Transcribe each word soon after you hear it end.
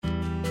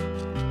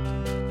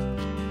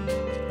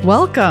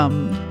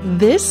Welcome.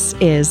 This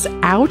is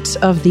Out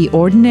of the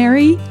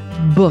Ordinary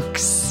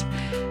Books,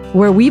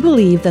 where we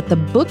believe that the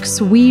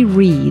books we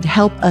read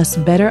help us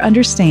better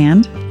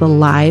understand the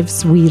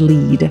lives we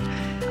lead.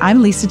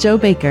 I'm Lisa Jo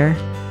Baker.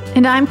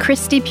 And I'm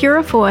Christy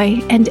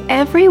Purifoy, and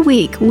every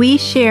week we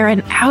share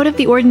an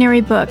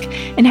out-of-the-ordinary book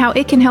and how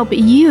it can help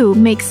you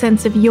make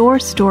sense of your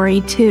story,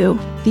 too.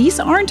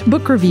 These aren't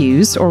book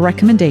reviews or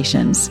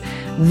recommendations.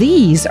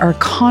 These are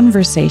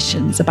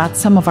conversations about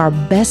some of our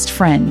best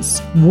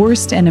friends,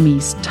 worst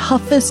enemies,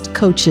 toughest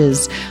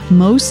coaches,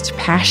 most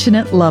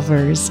passionate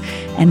lovers,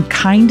 and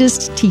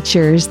kindest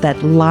teachers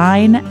that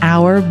line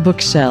our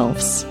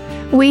bookshelves.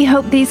 We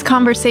hope these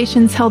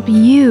conversations help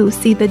you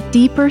see the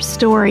deeper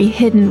story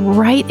hidden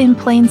right in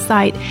plain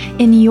sight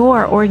in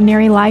your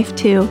ordinary life,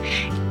 too.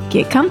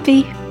 Get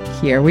comfy.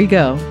 Here we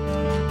go.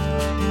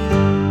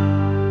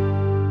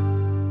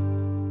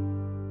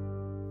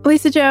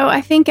 Lisa Jo,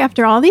 I think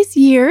after all these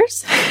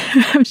years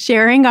of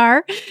sharing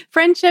our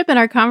friendship and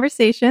our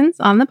conversations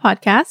on the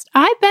podcast,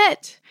 I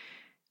bet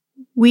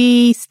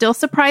we still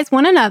surprise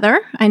one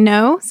another. I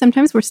know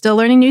sometimes we're still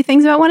learning new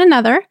things about one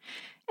another.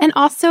 And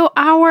also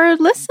our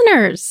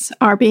listeners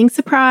are being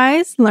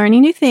surprised,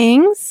 learning new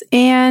things.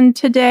 And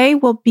today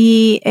will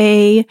be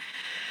a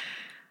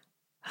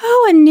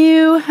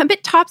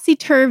bit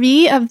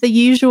topsy-turvy of the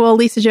usual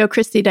Lisa Jo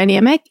Christy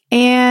dynamic.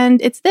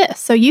 And it's this.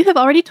 So you have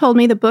already told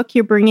me the book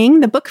you're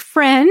bringing, the book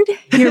friend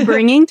you're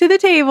bringing to the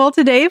table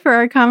today for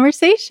our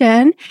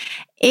conversation.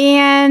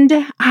 And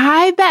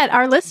I bet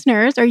our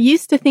listeners are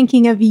used to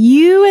thinking of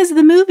you as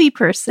the movie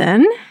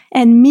person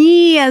and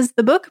me as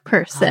the book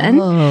person.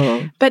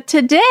 Oh. But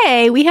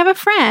today we have a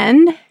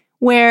friend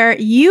where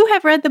you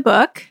have read the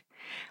book,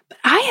 but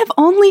I have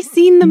only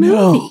seen the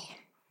movie. No.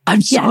 I'm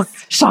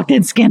shocked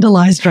and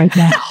scandalized right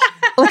now.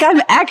 Like,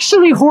 I'm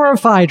actually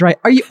horrified, right?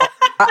 Are you?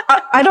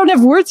 I don't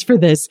have words for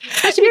this.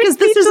 Especially because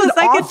this is an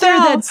author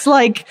that's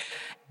like,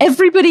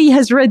 everybody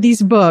has read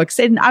these books,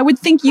 and I would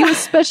think you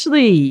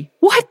especially.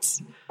 What?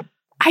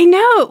 I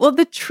know. Well,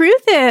 the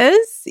truth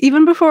is,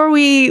 even before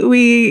we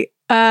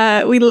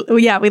let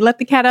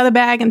the cat out of the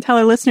bag and tell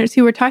our listeners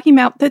who we're talking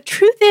about, the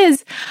truth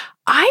is,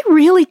 I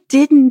really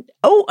didn't.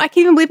 Oh, I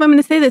can't even believe I'm going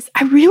to say this.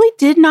 I really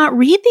did not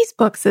read these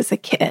books as a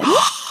kid.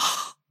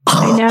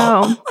 I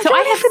know. So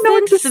I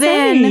have since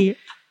then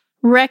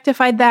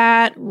rectified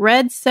that,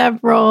 read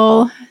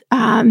several,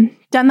 done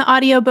the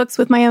audiobooks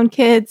with my own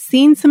kids,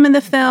 seen some of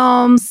the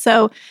films.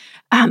 So,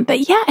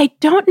 but yeah, I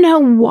don't know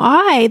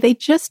why they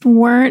just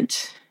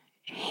weren't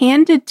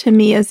handed to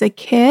me as a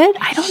kid.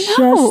 I don't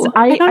know.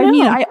 I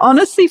mean, I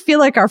honestly feel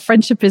like our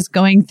friendship is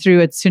going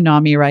through a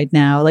tsunami right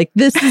now. Like,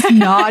 this is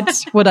not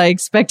what I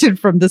expected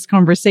from this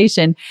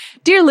conversation.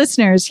 Dear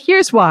listeners,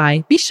 here's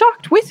why. Be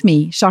shocked with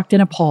me, shocked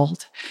and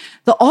appalled.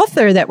 The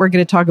author that we're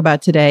going to talk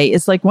about today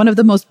is like one of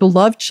the most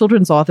beloved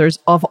children's authors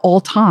of all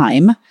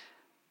time,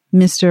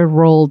 Mr.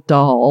 Roald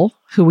Dahl,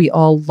 who we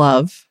all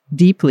love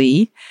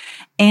deeply.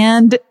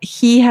 And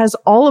he has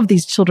all of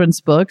these children's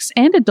books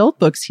and adult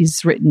books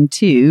he's written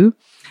too.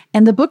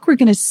 And the book we're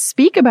going to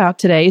speak about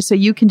today, so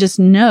you can just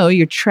know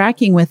you're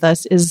tracking with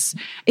us,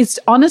 it's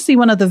honestly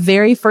one of the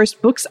very first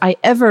books I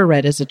ever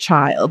read as a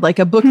child, like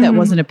a book that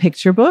wasn't a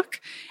picture book.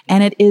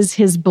 And it is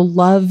his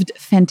beloved,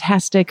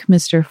 fantastic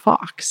Mr.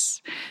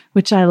 Fox,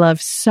 which I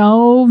love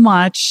so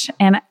much.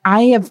 And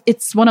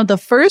it's one of the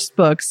first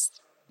books.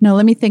 No,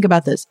 let me think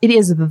about this. It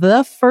is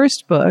the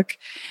first book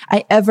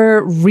I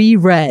ever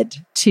reread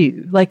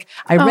too. Like,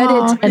 I read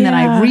it and then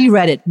I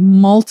reread it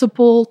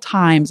multiple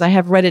times. I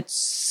have read it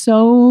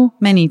so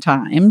many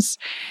times.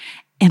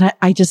 And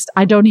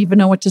I don't even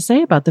know what to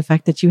say about the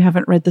fact that you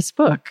haven't read this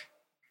book.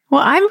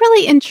 Well, I'm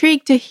really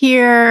intrigued to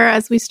hear,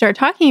 as we start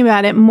talking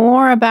about it,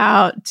 more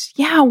about,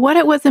 what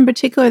it was in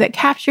particular that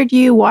captured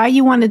you, why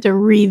you wanted to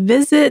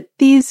revisit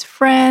these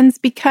friends,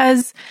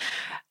 because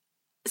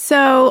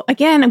so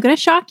again, I'm going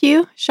to shock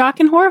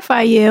and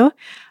horrify you.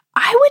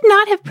 I would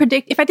not have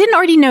predicted, if I didn't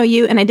already know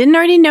you and I didn't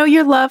already know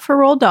your love for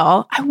Roald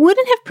Dahl, I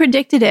wouldn't have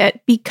predicted it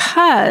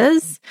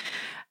because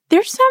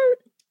there's some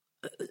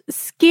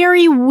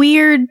scary,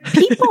 weird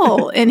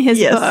people in his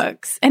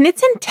books, and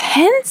it's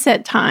intense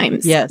at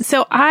times. Yes.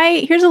 So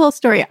here's a little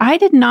story. I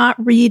did not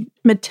read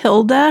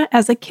Matilda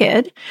as a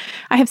kid.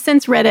 I have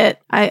since read it.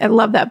 I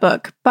love that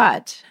book,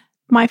 but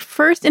my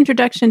first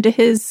introduction to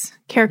his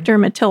character,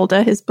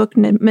 Matilda, his book,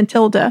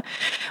 Matilda,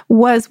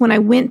 was when I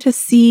went to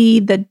see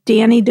the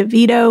Danny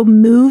DeVito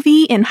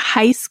movie in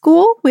high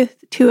school with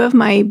two of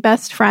my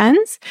best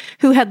friends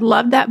who had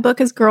loved that book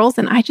as girls,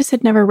 and I just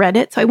had never read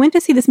it. So I went to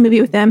see this movie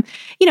with them.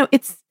 You know,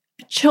 it's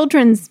a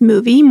children's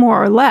movie,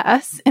 more or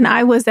less, and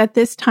I was at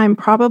this time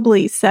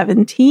probably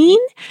 17.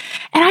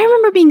 And I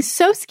remember being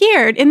so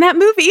scared in that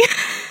movie.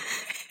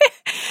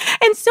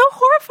 And so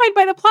horrified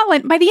by the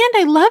plotline. By the end,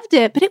 I loved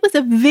it, but it was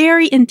a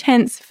very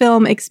intense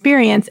film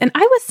experience. And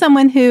I was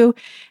someone who,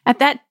 at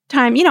that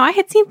time, I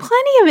had seen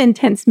plenty of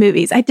intense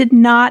movies. I did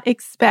not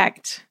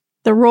expect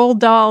the Roald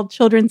Dahl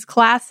children's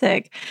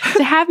classic,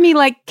 to have me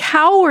like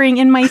cowering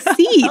in my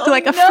seat,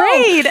 like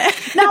afraid.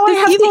 Now I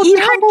have to eat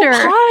humble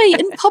pie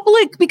in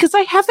public because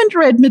I haven't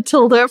read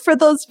Matilda for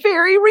those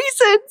very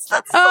reasons.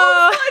 That's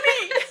so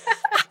funny.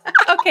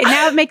 Okay,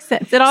 now it makes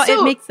sense.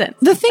 It makes sense.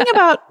 The thing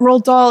about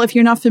Roald Dahl, if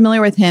you're not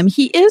familiar with him,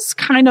 he is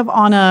kind of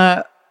on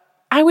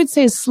I would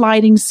say a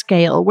sliding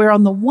scale, where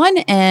on the one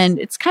end,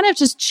 it's kind of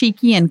just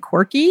cheeky and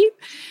quirky,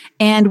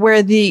 and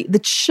where the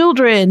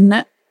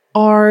children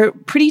are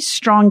pretty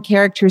strong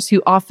characters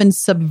who often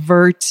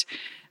subvert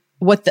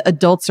what the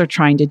adults are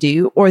trying to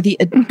do, or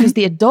because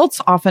the adults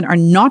often are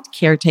not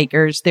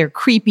caretakers. They're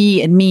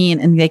creepy and mean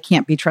and they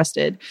can't be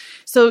trusted.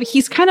 So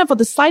he's kind of,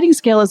 the sliding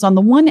scale is on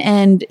the one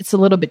end, it's a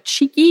little bit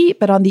cheeky,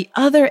 but on the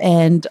other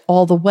end,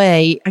 all the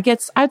way,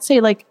 I'd say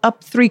like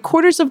up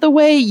 3/4 of the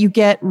way, you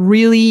get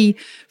really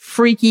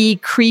freaky,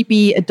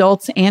 creepy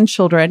adults and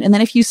children. And then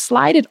if you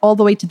slide it all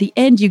the way to the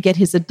end, you get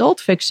his adult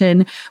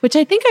fiction, which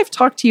I think I've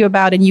talked to you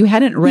about and you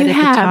hadn't read at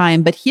the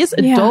time, but his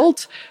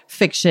adult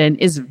fiction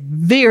is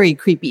very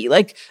creepy,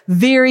 like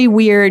very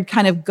weird,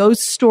 kind of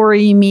ghost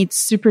story meets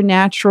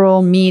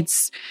supernatural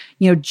meets,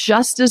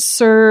 justice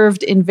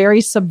served in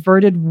very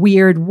subverted,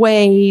 weird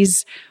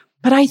ways.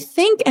 But I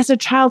think as a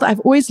child,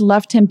 I've always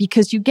loved him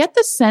because you get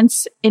the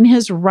sense in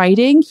his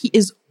writing, he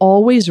is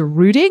always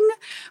rooting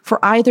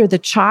for either the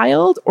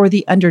child or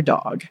the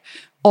underdog.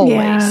 Always.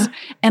 Yeah.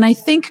 And I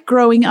think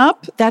growing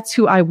up, that's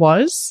who I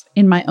was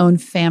in my own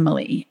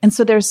family. And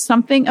so there's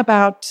something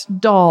about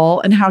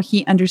Dahl and how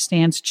he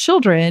understands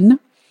children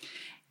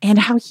and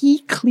how he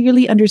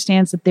clearly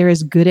understands that there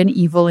is good and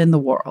evil in the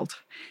world.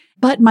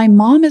 But my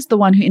mom is the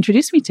one who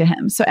introduced me to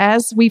him. So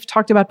as we've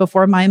talked about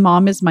before, my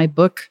mom is my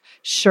book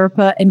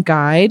Sherpa and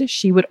guide.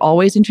 She would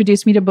always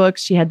introduce me to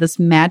books. She had this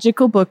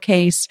magical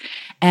bookcase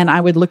and I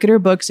would look at her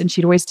books and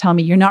she'd always tell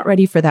me, you're not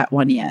ready for that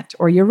one yet,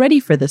 or you're ready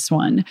for this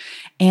one.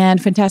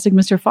 And Fantastic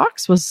Mr.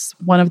 Fox was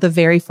one of the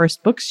very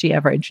first books she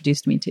ever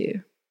introduced me to.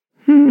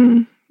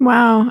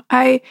 Wow.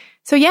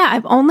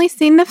 I've only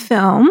seen the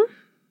film.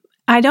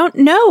 I don't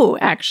know,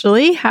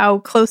 actually, how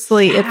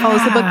closely it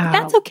follows the book. But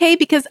that's okay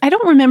because I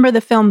don't remember the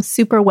film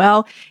super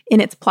well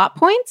in its plot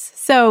points.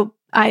 So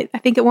I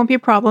think it won't be a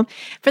problem.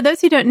 For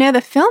those who don't know,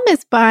 the film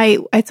is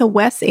it's a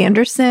Wes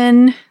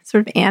Anderson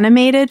sort of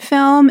animated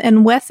film.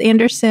 And Wes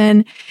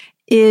Anderson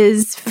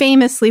is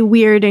famously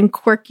weird and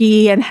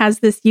quirky and has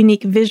this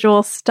unique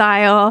visual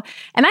style.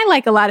 And I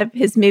like a lot of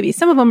his movies.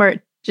 Some of them are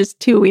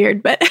just too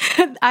weird, but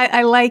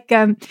I like,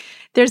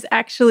 there's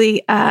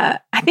actually, I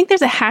think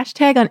there's a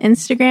hashtag on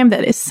Instagram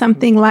that is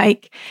something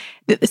like,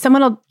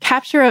 someone will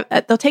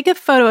they'll take a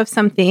photo of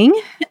something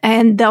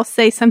and they'll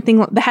say something,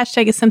 the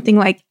hashtag is something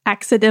like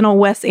accidental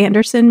Wes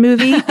Anderson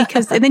movie,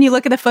 and then you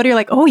look at the photo, you're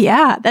like, oh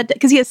yeah,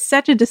 because he has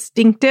such a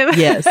distinctive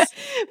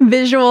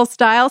visual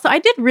style. So I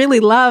did really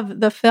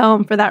love the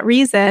film for that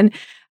reason.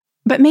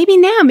 But maybe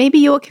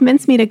you will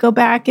convince me to go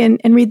back and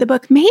read the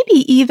book.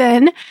 Maybe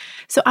even.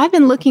 So I've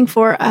been looking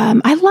for,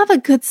 I love a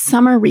good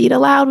summer read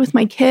aloud with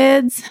my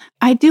kids.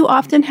 I do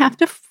often have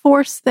to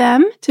force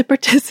them to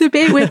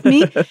participate with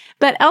me,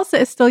 but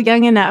Elsa is still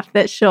young enough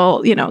that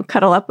she'll,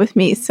 cuddle up with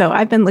me. So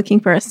I've been looking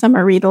for a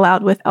summer read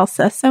aloud with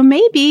Elsa. So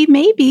maybe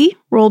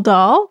Roald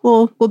Dahl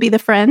will be the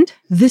friend.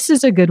 This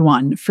is a good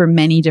one for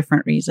many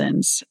different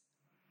reasons.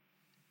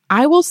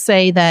 I will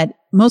say that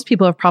most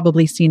people have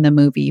probably seen the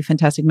movie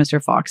Fantastic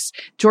Mr. Fox.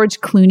 George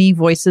Clooney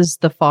voices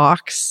the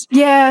fox.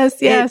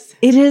 Yes.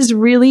 It is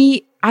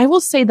really, I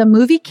will say the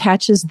movie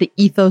catches the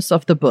ethos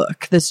of the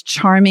book. This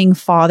charming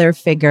father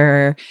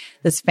figure,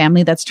 this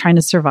family that's trying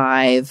to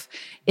survive.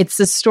 It's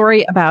a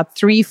story about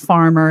 3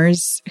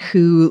 farmers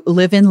who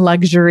live in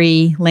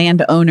luxury,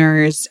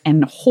 landowners,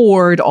 and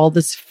hoard all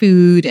this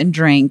food and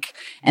drink,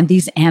 and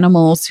these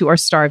animals who are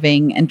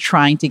starving and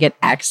trying to get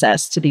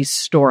access to these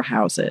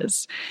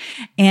storehouses.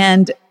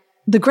 And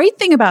the great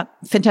thing about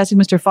Fantastic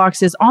Mr.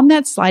 Fox is on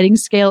that sliding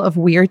scale of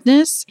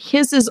weirdness,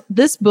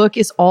 this book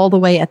is all the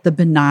way at the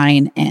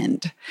benign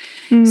end.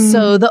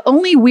 So the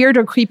only weird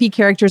or creepy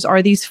characters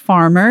are these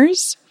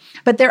farmers,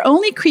 but they're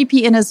only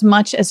creepy in as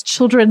much as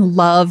children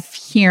love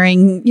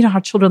hearing, how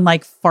children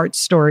like fart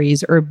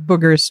stories or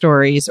booger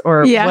stories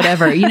or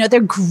whatever.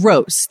 They're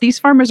gross. These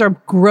farmers are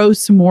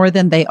gross more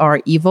than they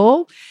are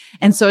evil.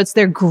 And so it's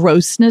their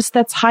grossness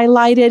that's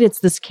highlighted. It's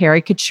this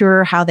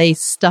caricature, how they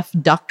stuff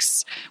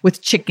ducks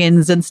with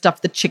chickens and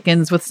stuff the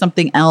chickens with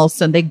something else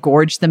and they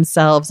gorge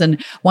themselves.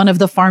 And one of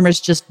the farmers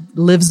just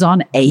lives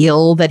on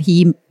ale that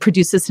he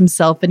produces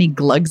himself and he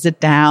glugs it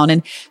down.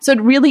 And so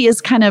it really is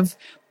kind of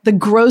the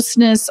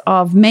grossness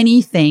of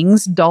many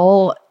things.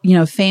 Dahl,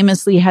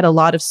 famously had a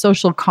lot of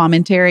social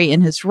commentary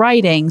in his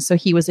writing. So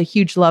he was a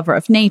huge lover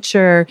of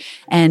nature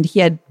and he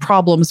had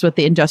problems with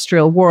the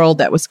industrial world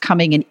that was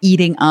coming and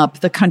eating up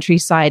the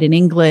countryside in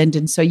England.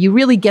 And so you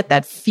really get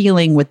that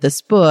feeling with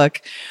this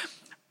book.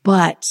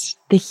 But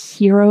the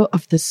hero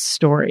of the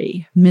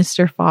story,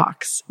 Mr.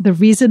 Fox, the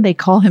reason they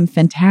call him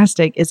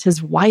fantastic is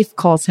his wife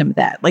calls him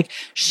that. Like,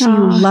 she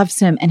loves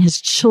him and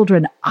his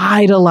children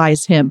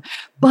idolize him.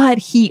 But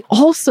he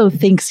also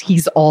thinks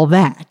he's all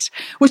that,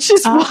 which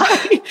is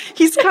why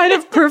he's kind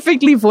of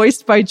perfectly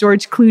voiced by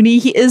George Clooney.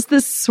 He is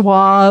this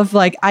suave,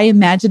 like, I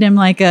imagine him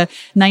like a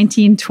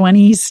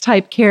 1920s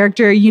type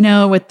character, you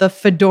know, with the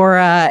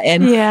fedora.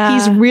 And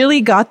he's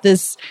really got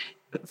this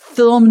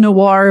film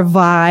noir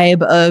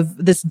vibe of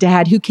this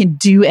dad who can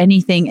do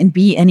anything and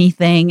be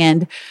anything,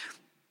 and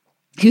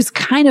who's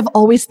kind of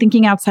always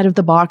thinking outside of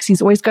the box.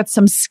 He's always got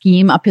some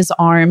scheme up his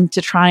arm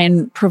to try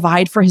and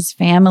provide for his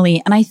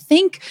family. And I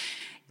think,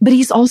 but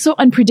he's also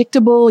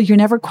unpredictable. You're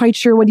never quite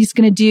sure what he's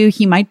going to do.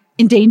 He might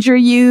endanger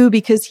you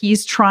because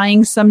he's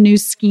trying some new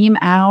scheme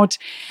out.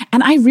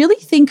 And I really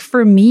think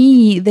for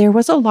me, there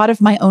was a lot of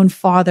my own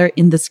father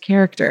in this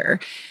character.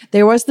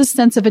 There was this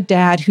sense of a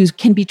dad who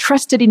can be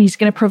trusted and he's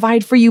going to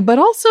provide for you, but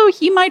also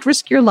he might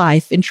risk your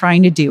life in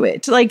trying to do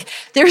it. Like,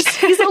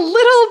 he's a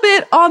little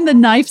bit on the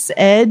knife's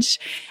edge.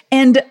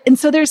 And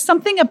so there's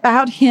something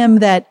about him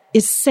that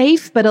is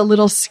safe, but a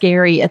little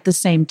scary at the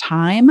same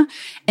time.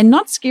 And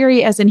not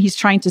scary as in he's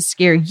trying to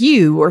scare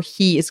you or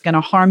he is going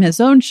to harm his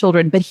own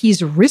children, but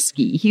he's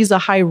risky. He's a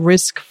high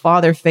risk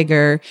father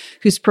figure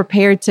who's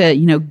prepared to,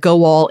 you know,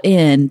 go all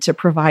in to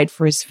provide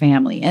for his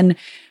family. And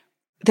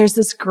there's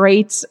this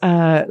great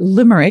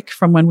limerick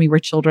from when we were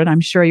children. I'm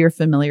sure you're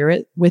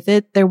familiar with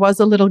it. There was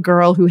a little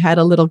girl who had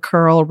a little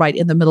curl right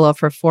in the middle of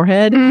her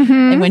forehead. Mm-hmm.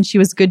 And when she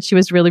was good, she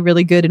was really,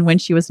 really good. And when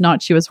she was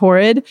not, she was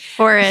horrid.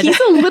 Horrid. He's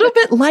a little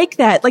bit like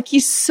that. Like,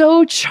 he's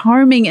so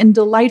charming and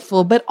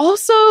delightful, but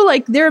also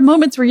like there are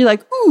moments where you're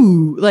like,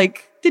 ooh,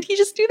 like, did he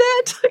just do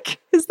that? Like,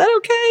 is that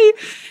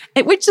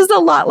okay? Which is a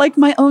lot like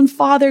my own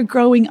father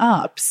growing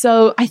up.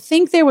 So I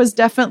think there was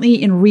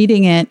definitely in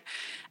reading it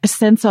a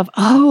sense of,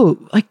 oh,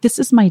 like, this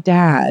is my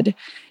dad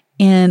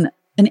in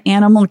an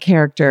animal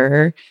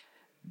character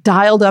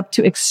dialed up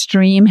to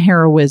extreme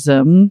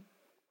heroism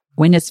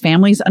when his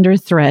family's under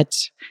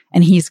threat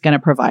and he's going to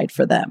provide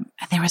for them.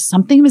 And there was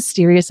something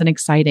mysterious and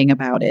exciting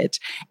about it.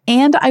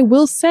 And I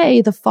will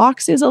say the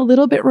fox is a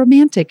little bit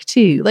romantic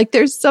too. Like,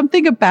 there's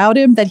something about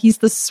him that he's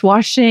the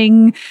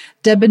swashing,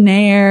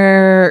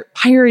 debonair,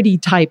 piratey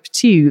type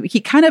too. He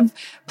kind of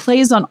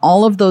plays on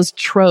all of those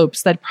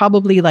tropes that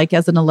probably, like,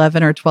 as an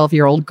 11 or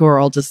 12-year-old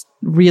girl, just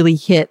really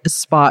hit a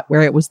spot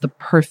where it was the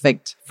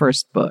perfect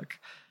first book.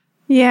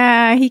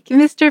 Yeah,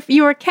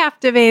 you were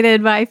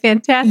captivated by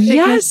fantastic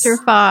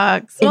Mr.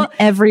 Fox. In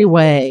every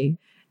way.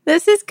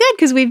 This is good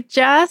because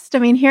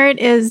here it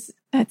is.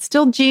 It's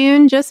still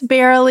June, just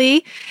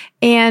barely.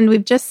 And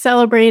we've just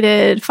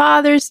celebrated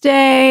Father's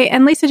Day.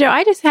 And Lisa Jo,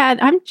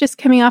 I'm just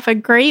coming off a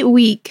great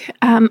week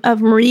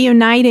of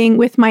reuniting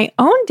with my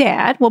own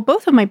dad. Well,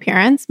 both of my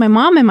parents, my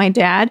mom and my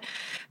dad,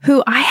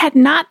 who I had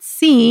not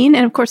seen.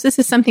 And of course, this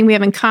is something we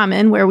have in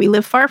common where we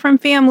live far from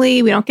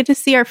family. We don't get to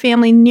see our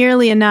family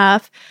nearly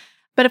enough.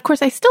 But of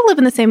course, I still live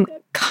in the same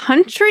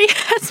country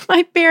as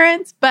my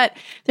parents, but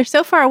they're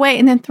so far away.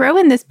 And then throw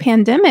in this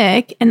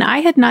pandemic, and I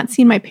had not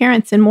seen my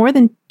parents in more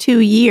than 2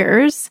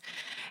 years.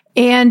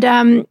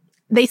 And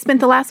they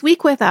spent the last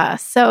week with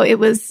us. So it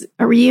was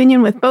a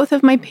reunion with both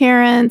of my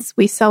parents.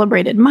 We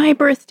celebrated my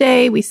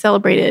birthday. We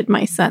celebrated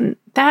my son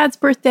Thad's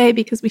birthday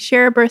because we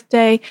share a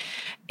birthday.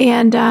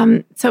 And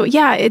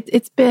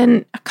it's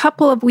been a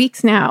couple of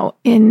weeks now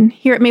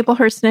here at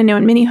Maplehurst, and I know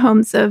in many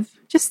homes of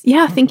just,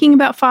 thinking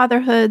about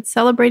fatherhood,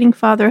 celebrating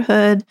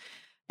fatherhood.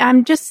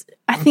 I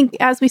think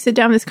as we sit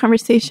down in this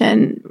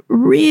conversation,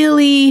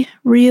 really,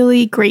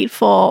 really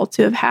grateful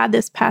to have had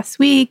this past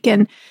week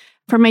and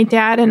for my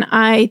dad and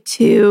I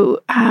to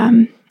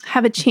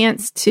have a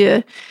chance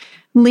to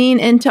lean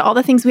into all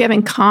the things we have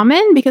in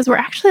common because we're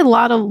actually a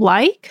lot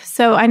alike.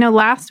 So I know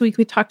last week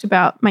we talked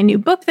about my new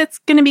book that's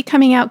going to be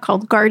coming out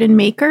called Garden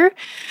Maker.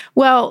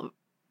 Well,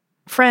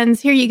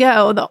 friends, here you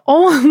go. The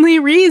only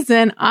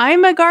reason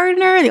I'm a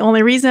gardener, the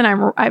only reason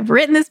I've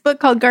written this book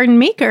called Garden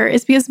Maker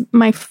is because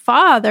my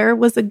father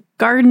was a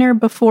gardener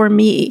before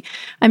me.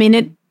 I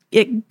mean,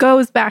 it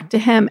goes back to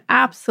him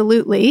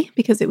absolutely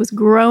because it was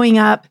growing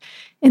up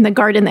in the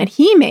garden that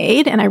he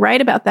made, and I write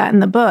about that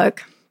in the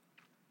book.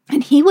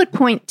 And he would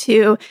point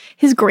to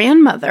his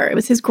grandmother. It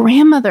was his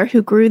grandmother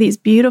who grew these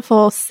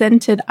beautiful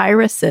scented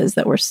irises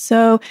that were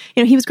so,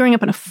 he was growing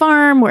up on a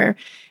farm where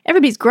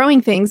everybody's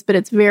growing things, but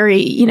it's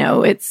very,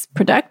 it's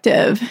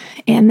productive.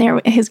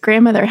 And his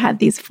grandmother had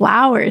these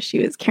flowers she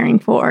was caring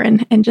for,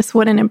 and just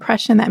what an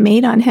impression that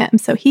made on him.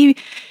 So he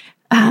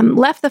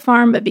left the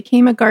farm, but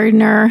became a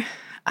gardener.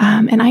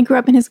 And I grew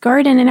up in his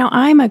garden, and now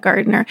I'm a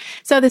gardener.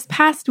 So this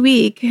past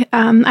week,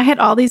 I had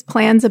all these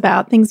plans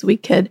about things we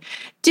could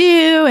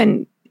do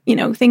and,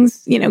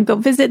 things, go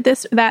visit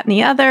this, that, and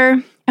the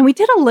other. And we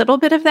did a little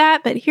bit of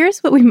that, but here's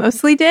what we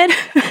mostly did.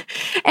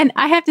 And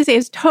I have to say,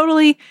 it's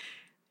totally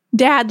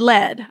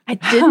dad-led. I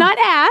did not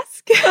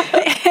ask,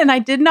 and I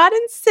did not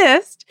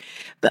insist,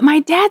 but my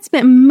dad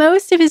spent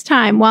most of his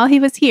time while he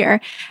was here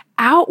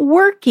out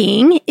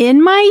working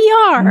in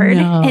my yard.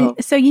 No.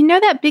 And so you know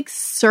that big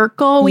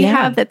circle we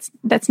have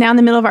that's now in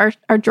the middle of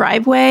our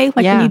driveway?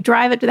 Like when you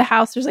drive up to the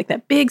house, there's like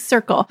that big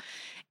circle.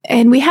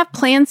 And we have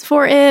plans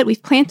for it.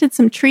 We've planted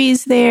some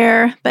trees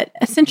there, but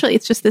essentially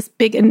it's just this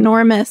big,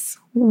 enormous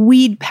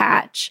weed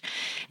patch.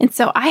 And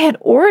so I had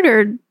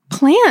ordered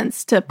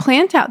plants to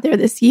plant out there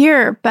this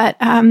year, but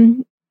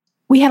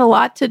we had a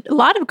lot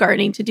of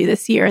gardening to do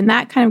this year, and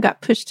that kind of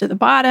got pushed to the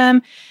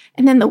bottom.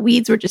 And then the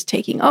weeds were just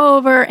taking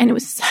over, and it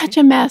was such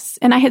a mess.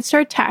 And I had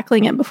started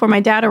tackling it before my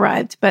dad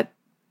arrived, but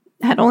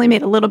had only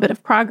made a little bit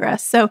of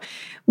progress. So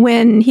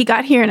when he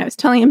got here and I was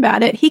telling him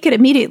about it, he could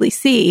immediately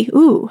see,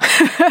 ooh,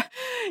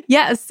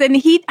 yes. And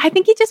I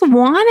think he just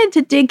wanted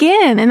to dig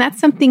in. And that's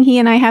something he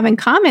and I have in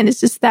common.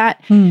 It's just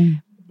that,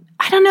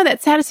 I don't know,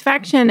 that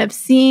satisfaction of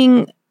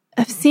seeing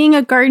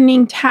a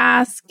gardening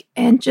task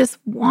and just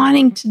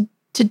wanting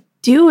to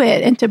do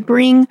it and to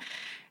bring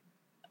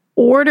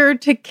order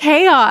to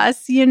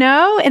chaos,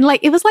 And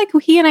like, it was like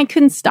he and I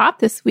couldn't stop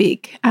this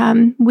week.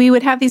 We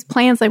would have these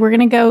plans, like we're going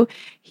to go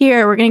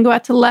here, we're going to go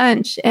out to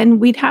lunch, and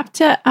we'd have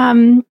to,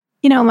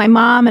 my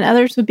mom and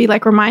others would be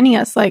like reminding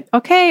us like,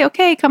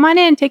 okay, come on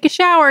in, take a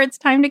shower. It's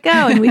time to go.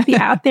 And we'd be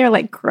out there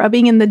like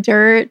grubbing in the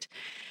dirt.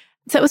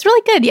 So it was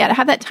really good. Yeah. To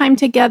have that time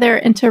together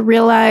and to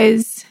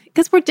realize,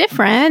 because we're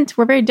different,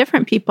 we're very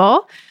different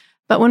people,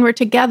 but when we're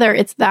together,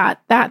 it's that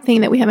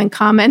thing that we have in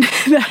common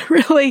that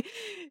really,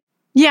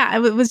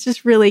 it was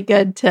just really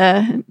good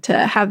to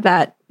have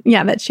that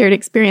shared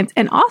experience.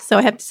 And also,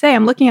 I have to say,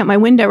 I'm looking out my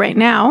window right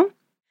now.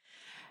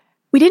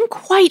 We didn't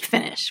quite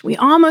finish. We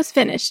almost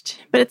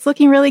finished, but it's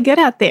looking really good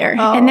out there.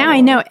 Oh. And now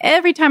I know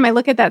every time I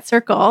look at that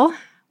circle,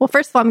 well,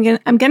 first of all,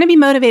 I'm going to be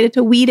motivated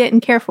to weed it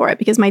and care for it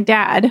because my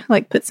dad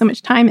put so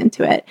much time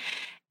into it.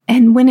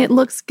 And when it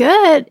looks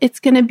good,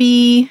 it's going to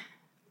be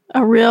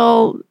a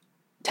real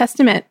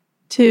testament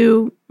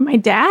to my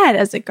dad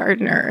as a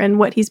gardener and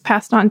what he's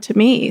passed on to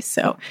me.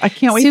 So I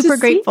can't wait to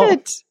grateful. See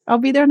it. I'll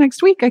be there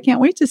next week. I can't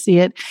wait to see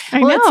it.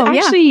 It's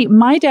actually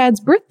my dad's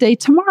birthday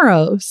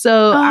tomorrow.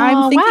 So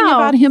I'm thinking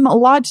about him a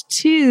lot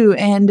too.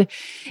 And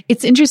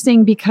it's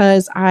interesting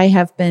because I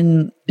have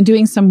been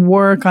doing some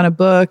work on a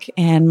book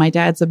and my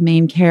dad's a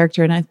main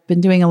character and I've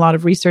been doing a lot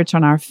of research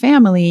on our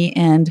family.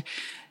 And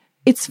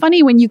it's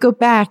funny when you go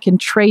back and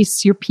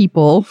trace your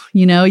people,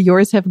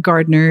 yours have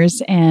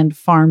gardeners and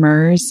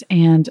farmers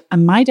and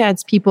my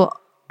dad's people.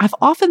 I've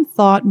often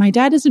thought my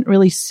dad isn't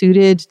really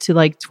suited to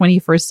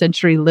 21st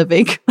century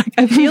living.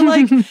 I feel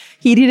like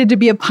he needed to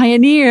be a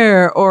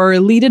pioneer or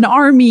lead an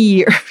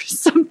army or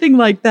something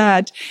like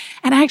that.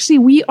 And actually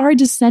we are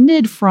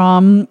descended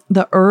from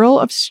the Earl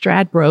of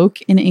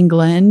Stradbroke in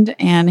England,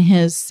 and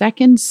his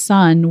second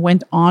son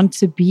went on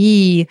to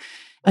be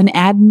an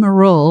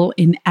admiral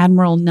in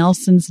Admiral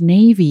Nelson's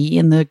Navy,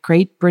 in the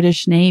Great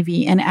British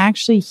Navy. And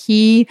actually,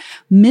 he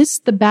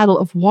missed the Battle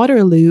of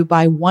Waterloo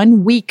by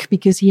 1 week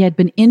because he had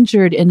been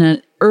injured in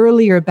an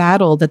earlier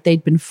battle that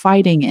they'd been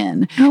fighting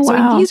in. Oh,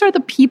 wow. So these are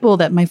the people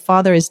that my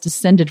father is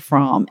descended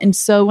from. And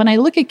so when I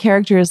look at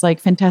characters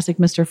like Fantastic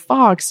Mr.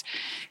 Fox,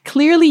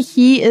 clearly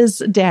he is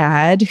a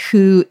dad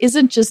who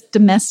isn't just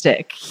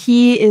domestic.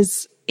 He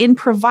is in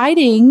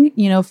providing,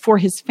 for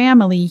his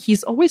family,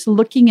 he's always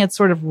looking at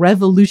sort of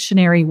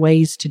revolutionary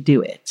ways to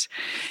do it.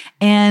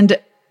 And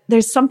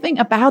there's something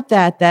about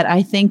that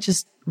I think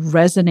just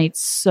resonates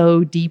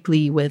so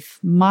deeply with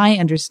my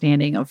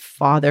understanding of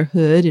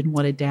fatherhood and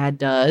what a dad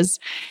does.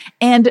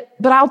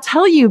 But I'll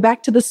tell you,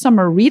 back to the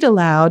summer read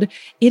aloud,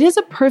 it is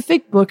a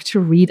perfect book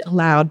to read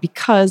aloud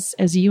because,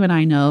 as you and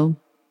I know,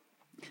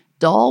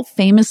 Dahl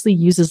famously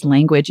uses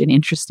language in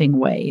interesting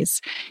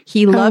ways.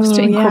 He loves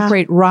to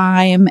incorporate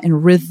rhyme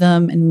and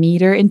rhythm and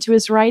meter into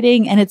his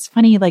writing. And it's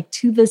funny,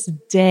 to this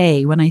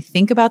day, when I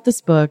think about this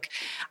book,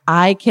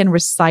 I can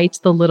recite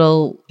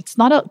it's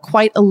not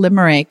quite a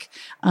limerick,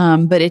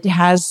 but it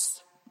has,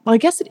 I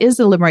guess it is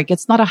a limerick.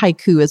 It's not a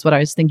haiku is what I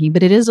was thinking,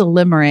 but it is a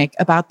limerick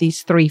about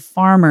these three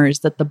farmers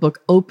that the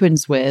book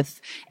opens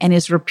with and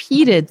is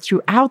repeated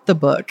throughout the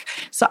book.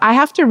 So I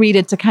have to read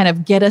it to kind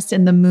of get us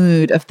in the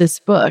mood of this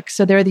book.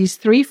 So there are these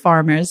three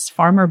farmers,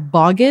 Farmer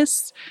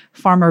Boggis,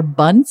 Farmer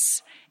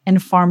Bunce,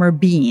 and Farmer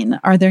Bean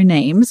are their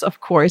names,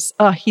 of course.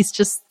 He's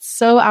just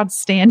so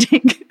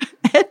outstanding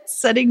at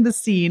setting the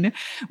scene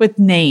with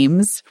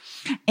names.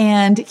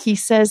 And he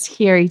says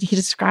here, he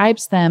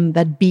describes them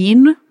that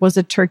Bean was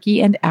a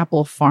turkey and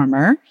apple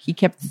farmer. He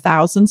kept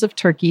thousands of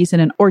turkeys in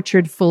an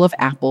orchard full of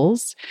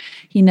apples.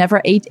 He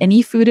never ate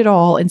any food at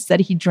all. Instead,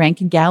 he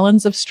drank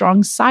gallons of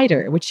strong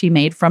cider, which he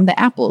made from the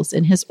apples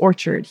in his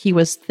orchard. He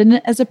was thin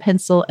as a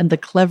pencil and the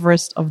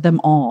cleverest of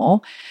them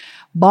all.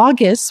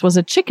 Boggis was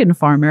a chicken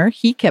farmer.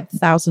 He kept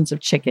thousands of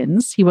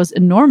chickens. He was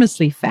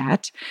enormously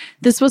fat.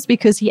 This was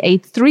because he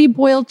ate 3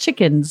 boiled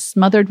chickens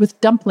smothered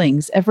with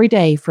dumplings every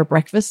day for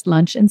breakfast,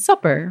 lunch, and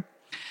supper.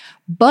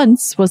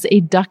 Bunce was a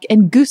duck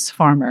and goose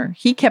farmer.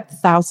 He kept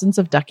thousands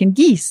of duck and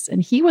geese,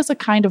 and he was a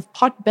kind of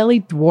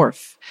pot-bellied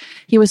dwarf.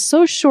 He was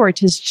so short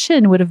his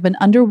chin would have been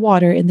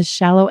underwater in the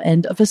shallow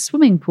end of a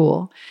swimming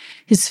pool.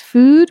 His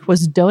food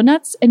was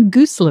donuts and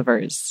goose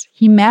livers.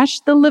 He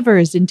mashed the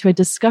livers into a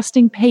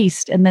disgusting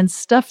paste and then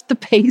stuffed the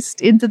paste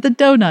into the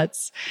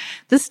donuts.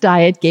 This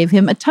diet gave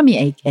him a tummy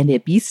ache and a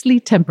beastly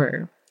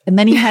temper. And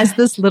then he has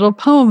this little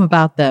poem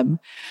about them.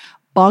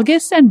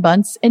 Baugus and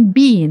Bunce and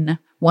Bean,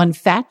 one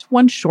fat,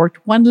 one short,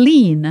 one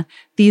lean.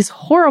 These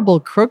horrible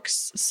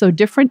crooks, so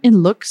different in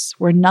looks,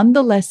 were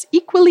nonetheless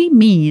equally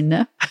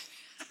mean.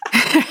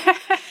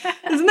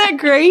 Isn't that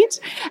great?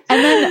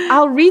 And then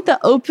I'll read the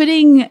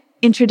opening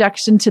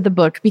introduction to the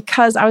book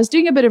because I was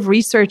doing a bit of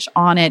research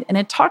on it, and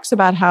it talks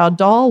about how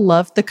Dahl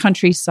loved the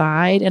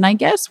countryside. And I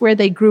guess where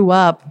they grew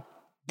up,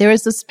 there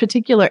was this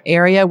particular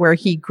area where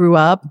he grew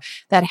up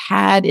that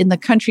had in the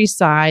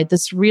countryside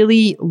this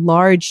really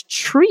large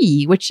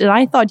tree, which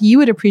I thought you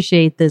would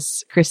appreciate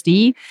this,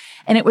 Christy.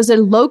 And it was a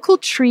local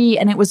tree,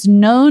 and it was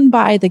known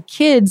by the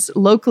kids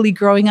locally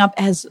growing up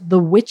as the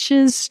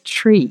witch's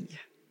tree.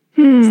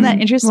 Isn't that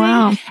interesting?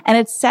 Wow. And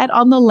it sat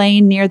on the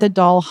lane near the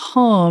Dahl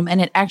home,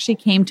 and it actually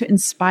came to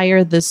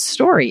inspire this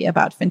story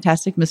about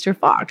Fantastic Mr.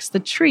 Fox, the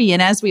tree.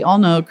 And as we all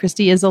know,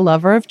 Christy is a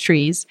lover of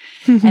trees,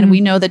 and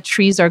we know that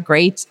trees are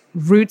great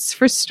roots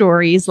for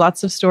stories.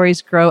 Lots of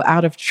stories grow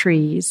out of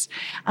trees.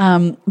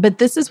 But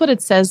this is what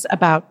it says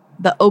about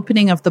the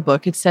opening of the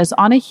book. It says,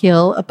 on a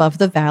hill above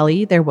the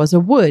valley, there was a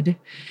wood.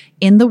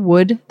 In the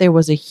wood, there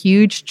was a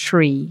huge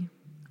tree.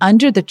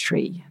 Under the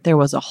tree, there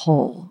was a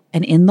hole,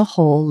 and in the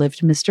hole lived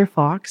Mr.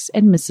 Fox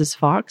and Mrs.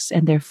 Fox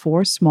and their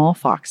 4 small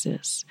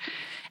foxes.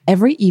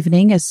 Every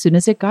evening, as soon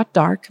as it got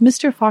dark,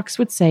 Mr. Fox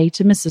would say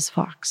to Mrs.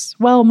 Fox,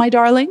 "Well, my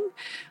darling,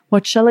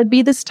 what shall it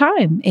be this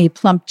time? A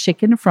plump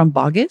chicken from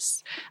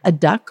Baugus, a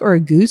duck or a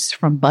goose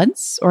from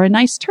Bunce, or a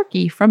nice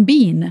turkey from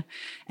Bean?"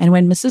 And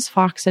when Mrs.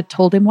 Fox had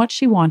told him what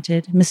she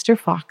wanted, Mr.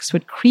 Fox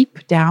would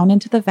creep down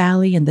into the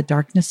valley in the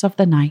darkness of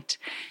the night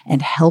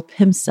and help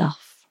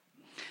himself.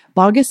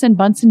 Baugus and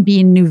Bunce and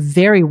Bean knew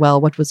very well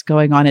what was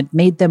going on. It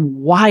made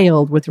them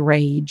wild with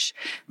rage.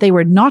 They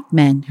were not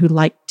men who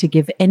liked to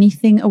give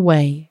anything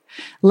away.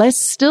 Less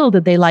still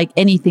did they like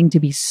anything to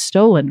be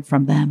stolen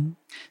from them.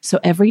 So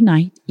every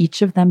night,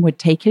 each of them would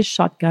take his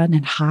shotgun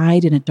and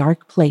hide in a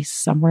dark place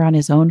somewhere on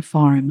his own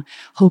farm,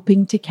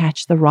 hoping to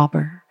catch the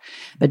robber.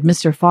 But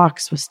Mr.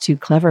 Fox was too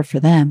clever for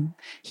them.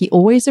 He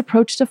always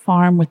approached a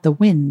farm with the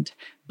wind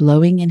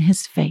blowing in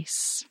his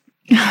face.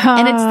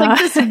 And it's like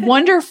this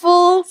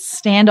wonderful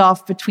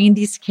standoff between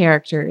these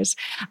characters.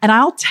 And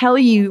I'll tell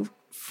you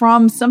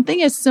from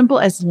something as simple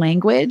as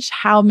language,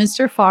 how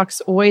Mr.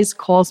 Fox always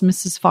calls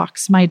Mrs.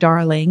 Fox my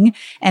darling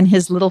and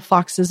his little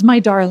foxes my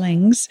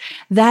darlings.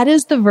 That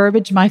is the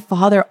verbiage my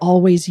father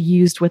always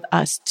used with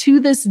us.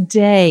 To this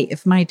day,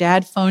 if my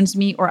dad phones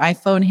me or I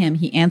phone him,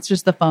 he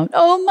answers the phone,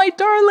 "Oh, my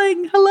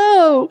darling,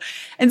 hello."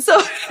 And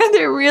so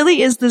there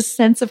really is this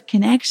sense of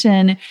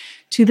connection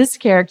to this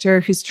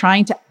character who's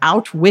trying to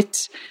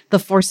outwit the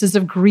forces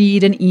of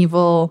greed and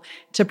evil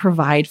to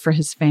provide for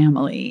his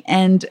family.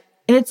 And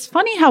it's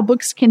funny how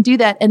books can do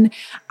that. And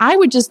I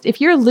would just, if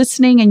you're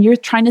listening and you're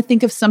trying to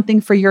think of something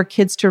for your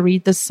kids to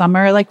read this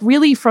summer, like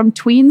really from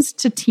tweens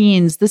to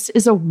teens, this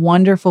is a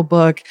wonderful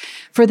book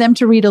for them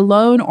to read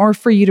alone or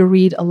for you to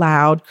read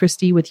aloud,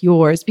 Christy, with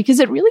yours, because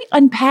it really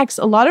unpacks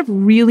a lot of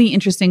really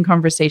interesting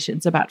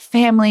conversations about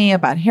family,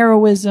 about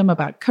heroism,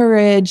 about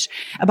courage,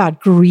 about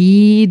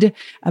greed,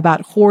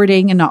 about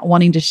hoarding and not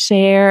wanting to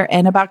share,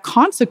 and about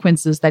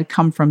consequences that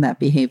come from that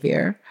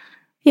behavior.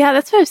 Yeah,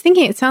 that's what I was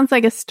thinking. It sounds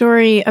like a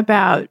story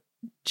about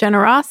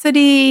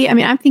generosity. I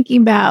mean, I'm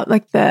thinking about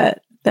like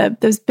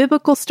those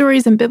biblical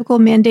stories and biblical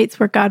mandates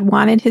where God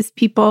wanted his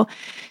people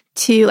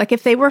to, like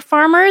if they were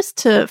farmers,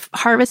 to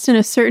harvest in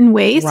a certain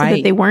way so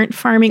that they weren't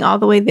farming all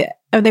the way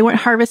they weren't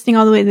harvesting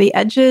all the way to the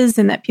edges,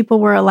 and that people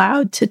were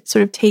allowed to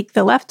sort of take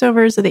the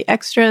leftovers or the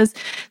extras.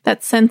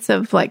 That sense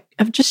of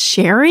of just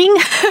sharing,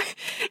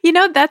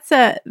 that's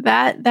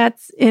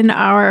in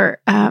our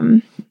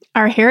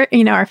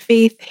our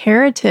faith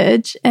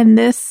heritage. And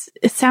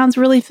it sounds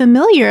really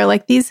familiar,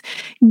 like these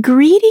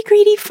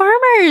greedy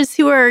farmers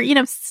who are,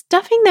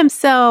 stuffing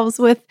themselves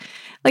with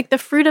like the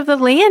fruit of the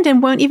land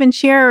and won't even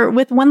share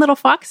with one little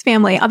fox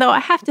family. Although I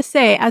have to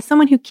say, as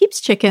someone who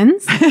keeps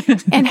chickens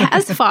and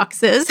has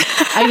foxes.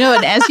 I know.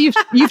 And as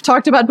you've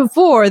talked about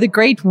before, the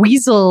great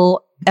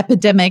weasel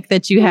epidemic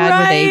that you had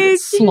where they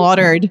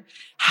slaughtered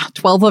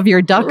 12 of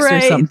your ducks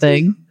or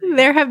something.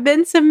 There have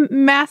been some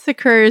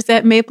massacres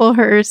at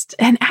Maplehurst.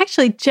 And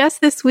actually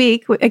just this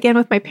week, again,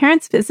 with my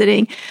parents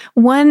visiting,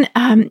 one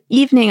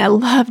evening, I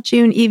love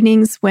June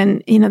evenings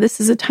when, this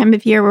is a time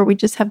of year where we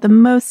just have the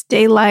most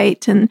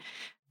daylight and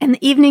the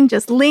evening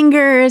just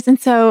lingers. And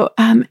so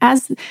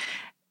as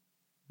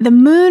the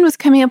moon was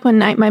coming up one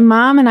night, my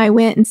mom and I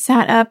went and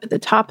sat up at the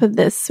top of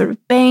this sort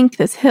of bank,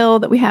 this hill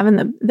that we have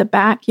in the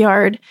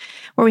backyard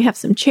where we have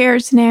some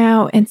chairs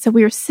now. And so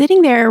we were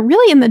sitting there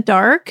really in the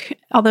dark,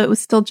 although it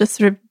was still just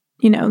sort of,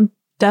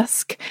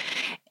 dusk.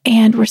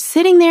 And we're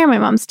sitting there, my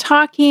mom's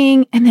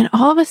talking, and then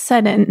all of a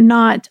sudden,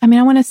 I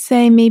want to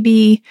say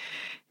maybe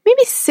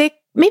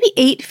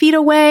 8 feet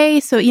away.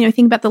 So, think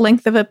about the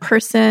length of a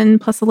person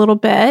plus a little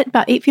bit,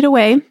 about 8 feet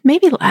away,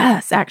 maybe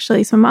less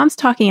actually. So mom's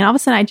talking and all of a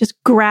sudden I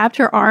just grabbed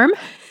her arm.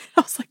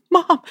 I was like,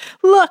 Mom,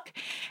 look.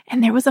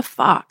 And there was a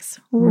fox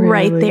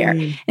right there.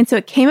 And so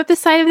it came up the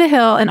side of the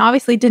hill and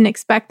obviously didn't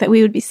expect that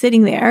we would be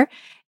sitting there.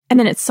 And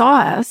then it saw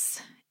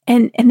us.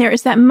 And there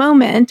is that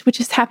moment, which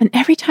has happened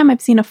every time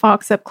I've seen a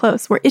fox up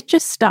close, where it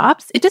just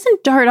stops. It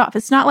doesn't dart off.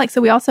 It's not like, so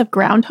we also have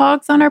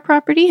groundhogs on our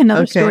property.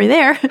 Another story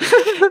there.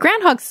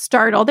 Groundhogs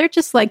startle. They're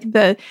just like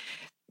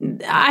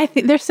I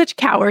think they're such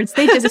cowards.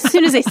 They just, as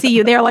soon as they see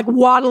you, they're like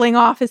waddling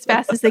off as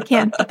fast as they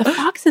can. But the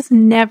foxes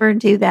never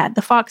do that.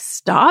 The fox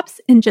stops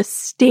and just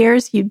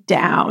stares you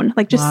down,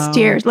 like just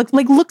stares, like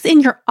looks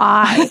in your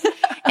eye.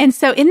 And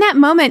so in that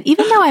moment,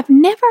 even though I've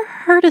never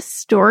heard a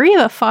story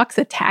of a fox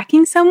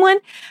attacking someone,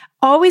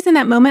 always in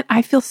that moment,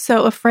 I feel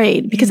so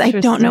afraid because I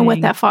don't know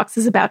what that fox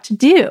is about to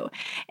do.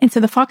 And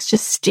so the fox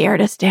just stared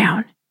us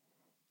down.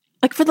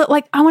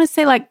 Like I want to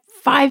say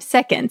 5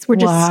 seconds. We're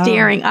just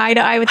staring eye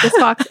to eye with this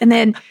fox. And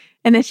then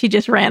she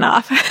just ran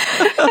off.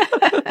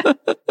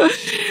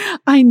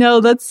 I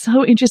know. That's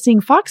so interesting.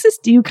 Foxes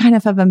do kind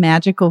of have a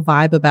magical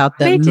vibe about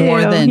them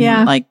more than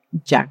like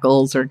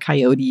jackals or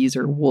coyotes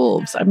or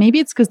wolves. Maybe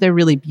it's because they're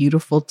really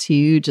beautiful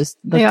too. Just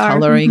the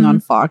coloring on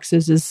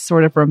foxes is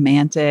sort of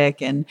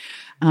romantic. And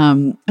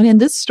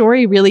this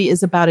story really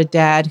is about a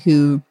dad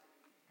who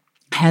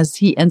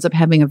he ends up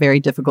having a very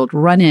difficult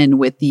run-in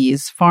with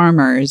these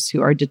farmers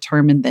who are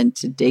determined then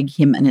to dig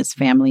him and his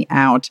family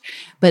out.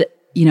 But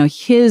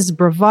his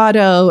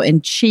bravado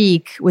and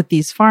cheek with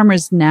these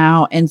farmers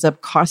now ends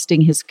up costing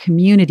his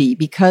community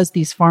because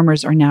these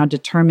farmers are now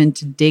determined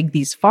to dig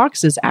these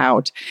foxes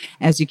out.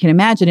 As you can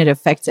imagine, it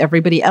affects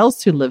everybody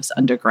else who lives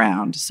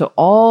underground. So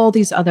all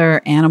these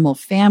other animal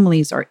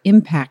families are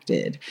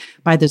impacted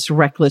by this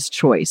reckless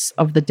choice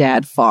of the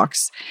dad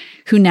fox,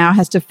 who now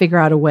has to figure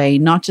out a way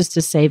not just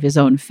to save his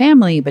own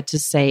family, but to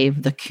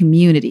save the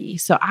community.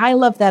 So I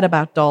love that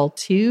about Dahl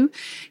too,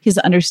 his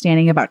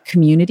understanding about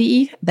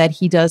community, that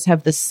he does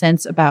have the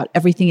sense about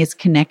everything is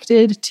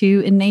connected to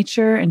in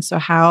nature. And so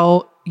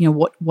how,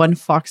 what one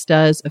fox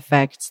does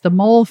affects the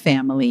mole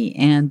family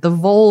and the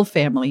vole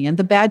family and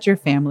the badger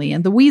family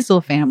and the weasel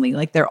family.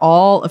 Like they're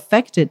all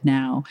affected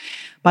now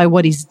by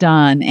what he's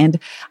done. And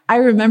I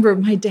remember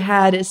my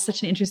dad is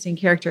such an interesting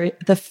character.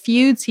 The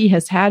feuds he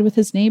has had with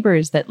his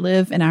neighbors that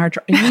live in and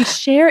we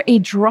share a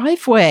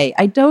driveway.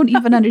 I don't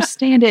even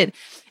understand it.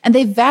 And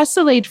they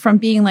vacillate from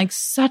being like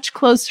such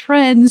close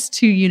friends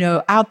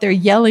to, out there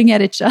yelling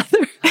at each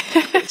other.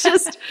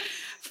 Just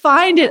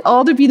find it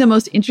all to be the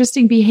most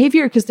interesting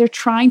behavior because they're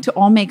trying to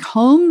all make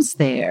homes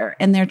there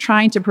and they're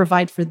trying to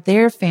provide for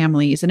their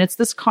families. And it's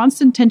this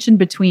constant tension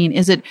between,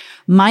 is it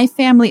my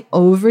family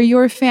over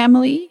your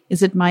family?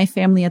 Is it my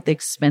family at the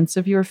expense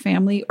of your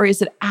family? Or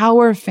is it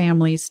our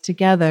families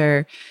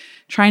together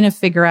trying to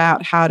figure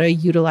out how to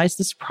utilize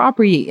this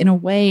property in a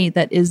way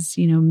that is,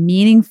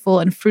 meaningful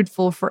and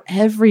fruitful for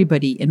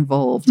everybody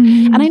involved.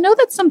 Mm-hmm. And I know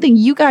that's something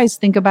you guys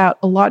think about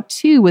a lot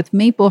too with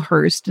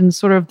Maplehurst and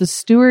sort of the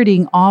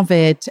stewarding of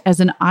it as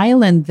an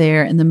island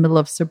there in the middle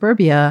of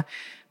suburbia,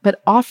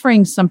 but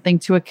offering something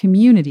to a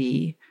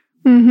community.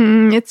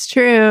 Mm-hmm. It's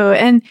true.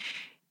 And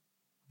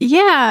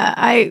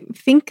I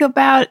think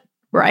about,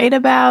 write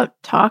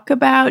about, talk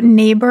about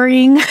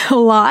neighboring a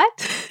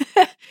lot.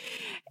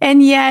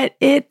 And yet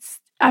it's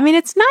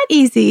not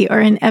easy or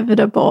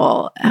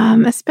inevitable,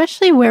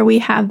 especially where we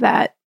have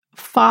that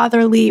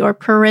fatherly or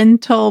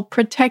parental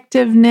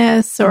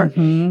protectiveness or,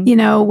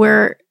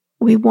 where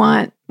we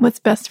want what's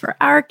best for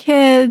our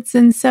kids.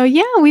 And so,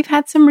 we've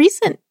had some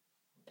recent,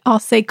 I'll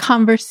say,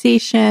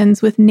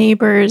 conversations with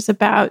neighbors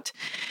about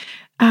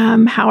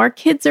how our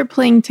kids are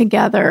playing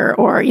together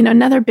or,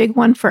 another big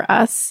one for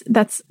us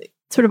that's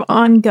sort of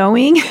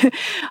ongoing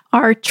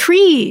are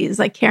trees,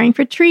 like caring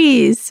for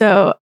trees.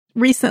 So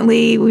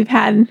recently, we've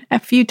had a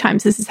few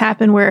times this has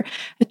happened where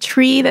a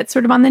tree that's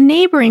sort of on the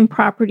neighboring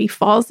property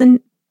falls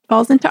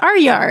into our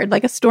yard,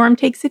 like a storm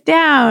takes it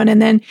down.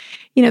 And then,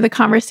 the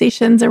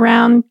conversations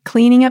around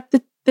cleaning up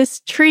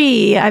this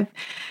tree.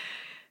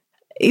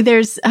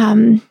 There's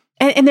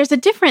a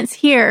difference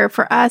here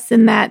for us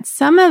in that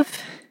some of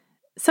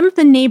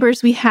the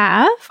neighbors we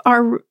have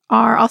are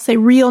I'll say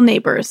real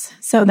neighbors.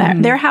 So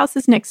that their house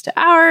is next to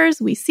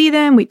ours. We see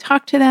them, we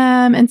talk to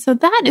them. And so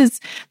those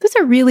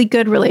are really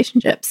good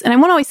relationships. And I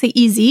won't always say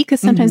easy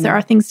because sometimes there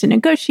are things to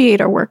negotiate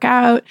or work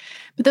out,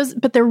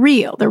 but they're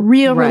real. They're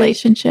real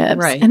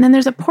relationships. Right. And then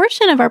there's a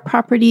portion of our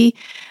property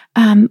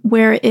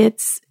where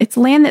it's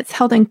land that's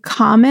held in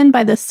common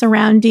by the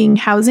surrounding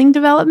housing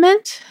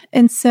development.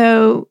 And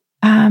so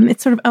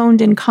it's sort of owned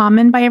in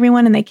common by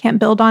everyone and they can't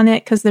build on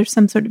it because there's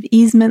some sort of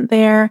easement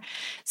there.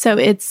 So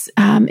it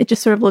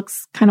just sort of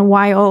looks kind of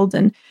wild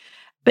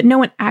but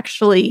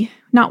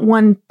not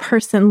one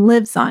person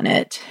lives on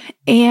it.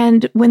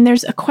 And when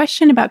there's a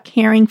question about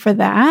caring for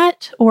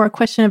that or a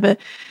question of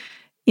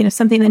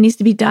something that needs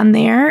to be done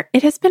there,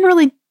 it has been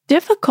really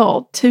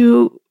difficult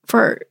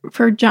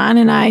for John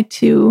and I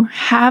to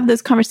have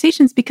those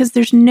conversations because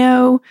there's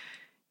no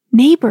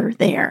neighbor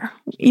there.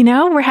 You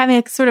know, we're having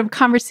a sort of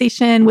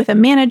conversation with a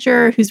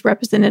manager who's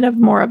representative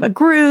more of a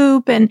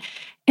group. And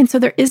so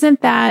there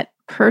isn't that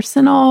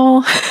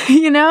personal,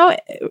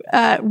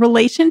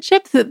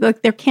 relationship that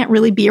there can't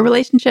really be a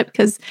relationship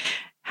because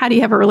how do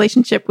you have a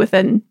relationship with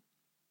a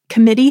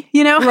committee,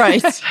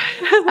 Right.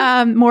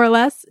 more or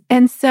less.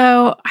 And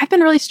so I've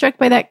been really struck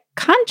by that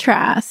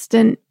contrast.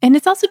 And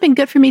it's also been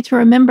good for me to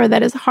remember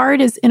that as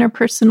hard as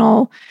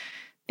interpersonal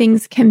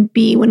things can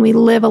be when we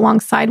live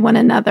alongside one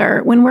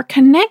another, when we're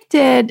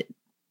connected,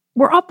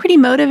 we're all pretty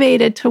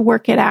motivated to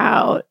work it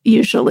out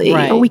usually,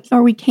 right.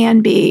 or we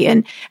can be.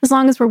 And as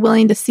long as we're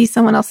willing to see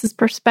someone else's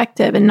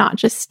perspective and not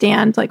just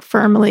stand like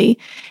firmly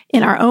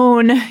in our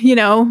own,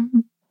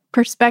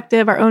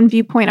 perspective, our own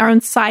viewpoint, our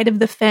own side of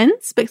the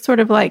fence, but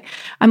sort of like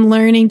I'm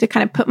learning to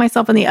kind of put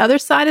myself on the other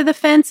side of the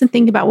fence and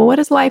think about, well, what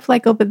is life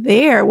like over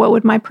there? What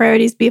would my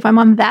priorities be if I'm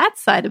on that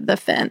side of the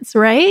fence,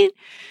 right?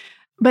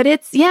 But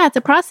it's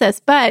a process.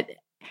 But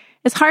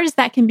as hard as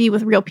that can be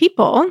with real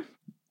people,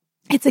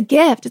 it's a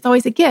gift. It's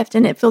always a gift.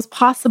 And it feels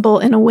possible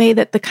in a way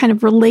that the kind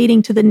of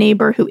relating to the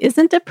neighbor who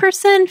isn't a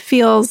person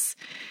feels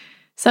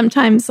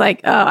sometimes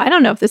like, oh, I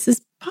don't know if this is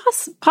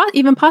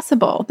even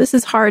possible. This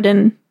is hard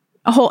in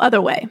a whole other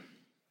way.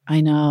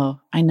 I know.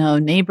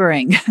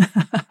 Neighboring.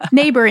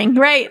 Neighboring,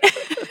 right.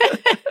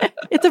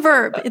 It's a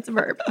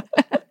verb.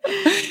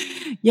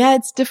 Yeah,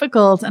 it's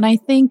difficult. And I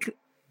think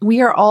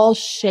we are all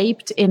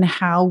shaped in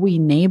how we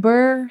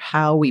neighbor,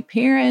 how we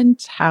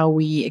parent, how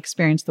we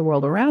experience the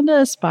world around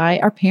us by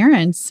our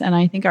parents. And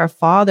I think our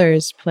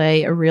fathers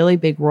play a really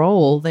big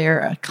role.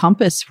 They're a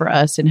compass for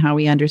us in how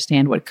we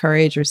understand what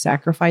courage or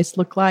sacrifice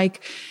look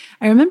like.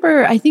 I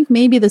remember, I think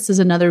maybe this is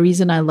another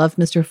reason I love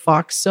Mr.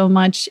 Fox so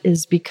much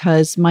is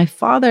because my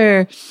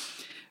father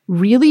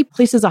really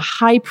places a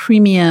high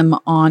premium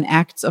on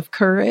acts of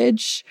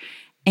courage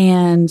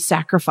and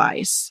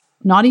sacrifice.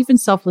 Not even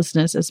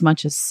selflessness as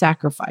much as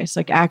sacrifice,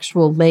 like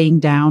actual laying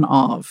down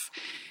of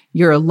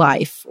your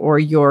life or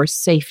your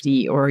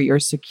safety or your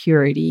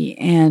security.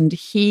 And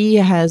he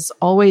has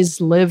always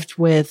lived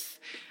with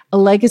a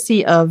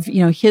legacy of,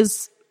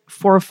 his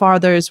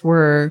forefathers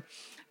were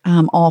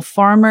all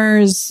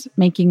farmers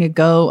making a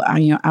go,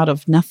 out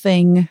of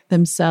nothing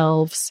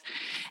themselves.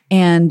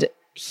 And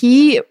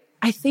he,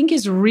 I think,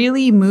 is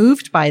really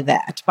moved by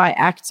that, by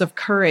acts of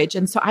courage.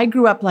 And so I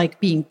grew up like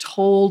being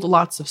told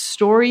lots of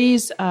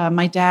stories.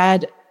 My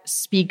dad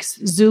speaks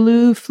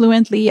Zulu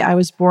fluently. I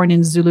was born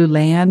in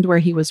Zululand, where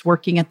he was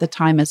working at the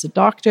time as a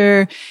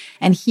doctor.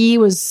 And he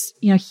was,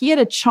 he had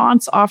a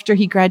chance after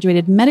he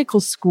graduated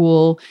medical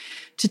school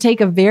to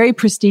take a very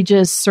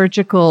prestigious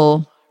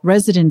surgical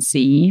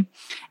residency.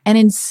 And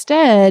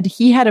instead,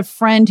 he had a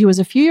friend who was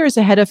a few years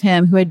ahead of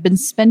him who had been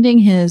spending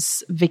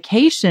his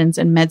vacations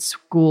in med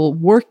school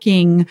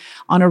working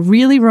on a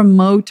really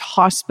remote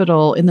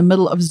hospital in the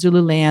middle of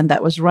Zululand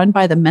that was run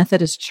by the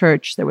Methodist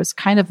Church. There was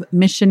kind of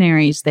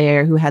missionaries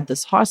there who had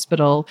this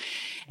hospital.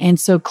 And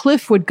so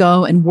Cliff would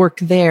go and work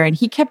there. And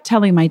he kept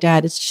telling my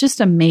dad, it's just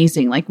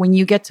amazing. Like when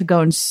you get to go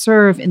and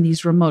serve in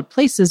these remote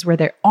places where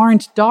there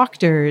aren't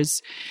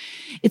doctors,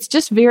 it's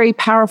just very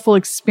powerful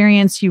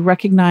experience. You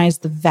recognize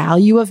the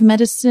value of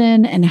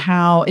medicine and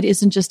how it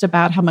isn't just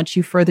about how much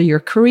you further your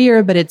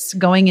career, but it's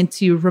going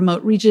into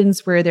remote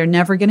regions where they're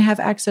never going to have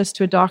access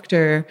to a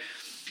doctor.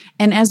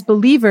 And as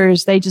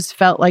believers, they just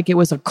felt like it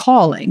was a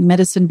calling.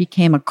 Medicine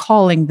became a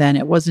calling then.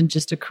 It wasn't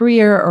just a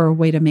career or a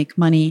way to make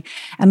money.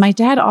 And my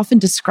dad often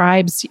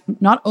describes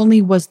not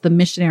only was the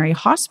missionary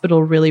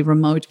hospital really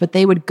remote, but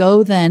they would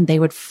go then, they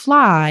would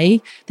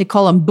fly. They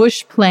call them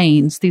bush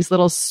planes, these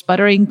little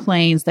sputtering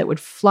planes that would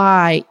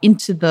fly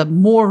into the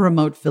more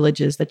remote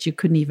villages that you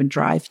couldn't even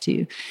drive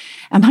to.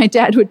 And my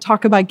dad would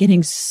talk about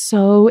getting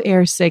so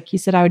airsick. He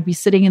said, I would be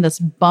sitting in this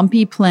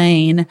bumpy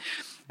plane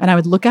and I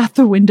would look out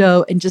the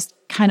window and just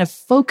kind of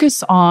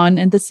focus on,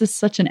 and this is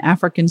such an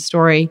African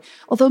story,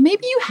 although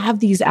maybe you have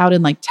these out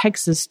in like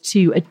Texas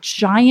too, a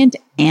giant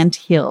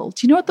anthill.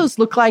 Do you know what those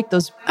look like?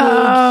 Those big,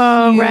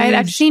 huge, right.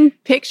 I've seen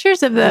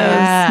pictures of those.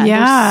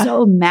 Yeah. They're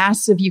so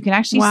massive. You can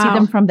actually see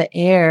them from the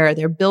air.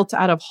 They're built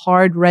out of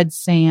hard red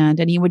sand.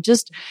 And he would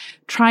just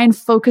try and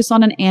focus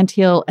on an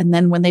anthill. And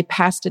then when they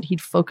passed it,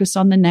 he'd focus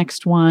on the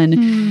next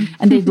one.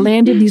 And they'd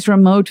land in these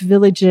remote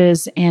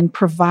villages and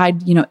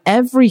provide,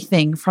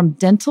 everything from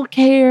dental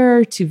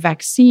care to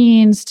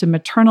vaccines to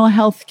maternal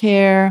health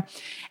care.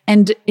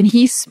 And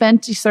he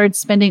started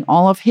spending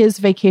all of his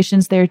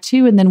vacations there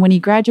too. And then when he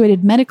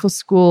graduated medical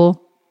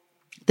school,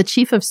 the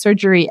chief of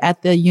surgery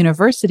at the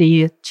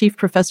university, chief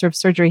professor of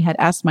surgery, had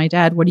asked my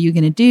dad, what are you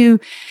going to do?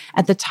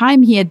 At the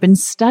time, he had been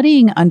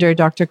studying under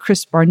Dr.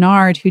 Chris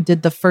Barnard, who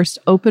did the first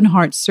open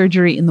heart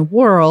surgery in the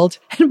world.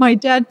 And my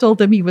dad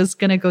told him he was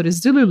going to go to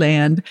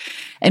Zululand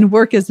and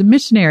work as a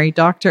missionary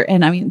doctor.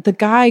 And I mean, the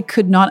guy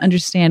could not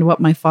understand what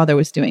my father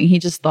was doing. He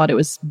just thought it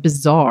was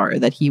bizarre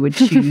that he would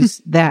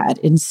choose that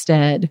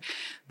instead.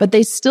 But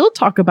they still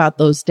talk about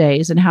those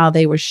days and how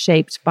they were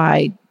shaped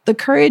by the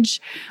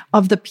courage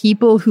of the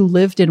people who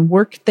lived and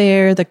worked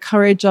there, the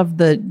courage of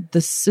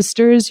the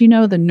sisters,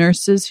 the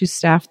nurses who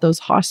staffed those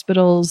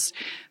hospitals,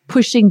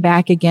 pushing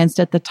back against,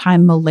 at the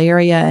time,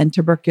 malaria and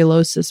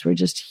tuberculosis were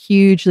just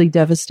hugely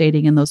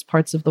devastating in those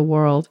parts of the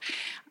world.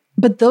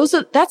 But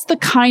that's the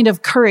kind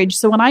of courage.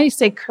 So when I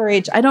say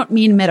courage, I don't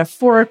mean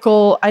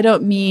metaphorical. I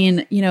don't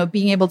mean,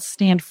 being able to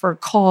stand for a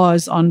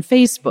cause on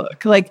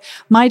Facebook. Like,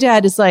 my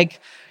dad is like,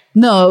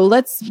 no,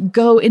 let's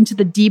go into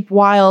the deep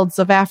wilds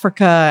of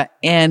Africa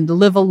and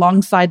live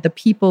alongside the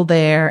people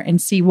there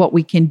and see what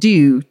we can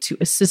do to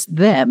assist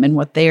them in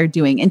what they are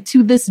doing. And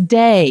to this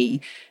day,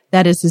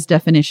 that is his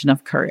definition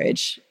of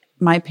courage.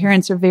 My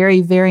parents are very,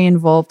 very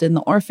involved in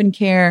the orphan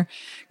care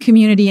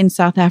community in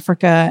South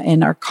Africa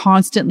and are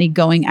constantly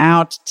going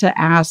out to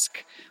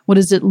ask, what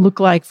does it look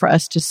like for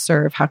us to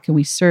serve? How can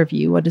we serve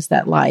you? What is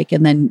that like?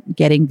 And then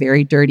getting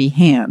very dirty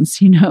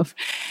hands,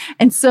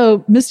 And so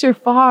Mr.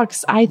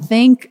 Fox, I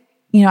think,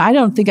 I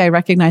don't think I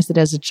recognized it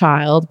as a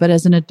child, but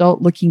as an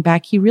adult looking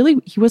back, he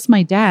was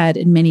my dad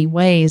in many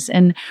ways.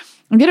 And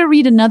I'm going to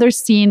read another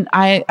scene.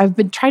 I've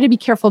been trying to be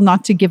careful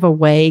not to give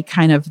away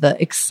kind of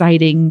the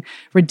exciting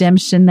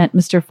redemption that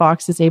Mr.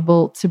 Fox is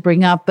able to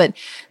bring up. But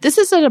this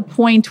is at a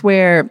point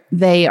where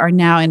they are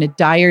now in a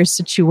dire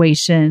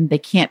situation. They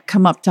can't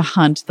come up to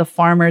hunt. The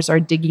farmers are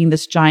digging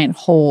this giant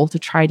hole to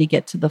try to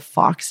get to the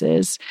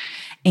foxes.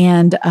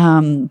 And,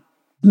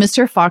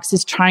 Mr. Fox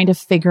is trying to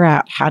figure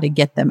out how to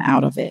get them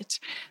out of it.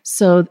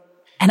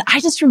 And I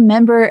just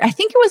remember, I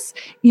think it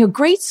was,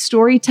 great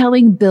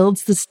storytelling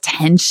builds this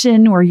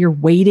tension where you're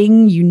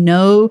waiting,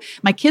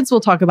 my kids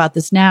will talk about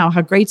this now,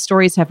 how great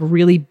stories have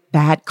really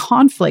bad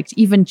conflict,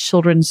 even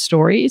children's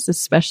stories,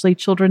 especially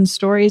children's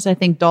stories. I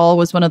think Dahl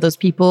was one of those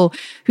people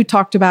who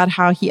talked about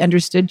how he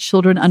understood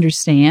children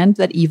understand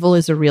that evil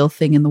is a real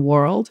thing in the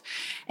world.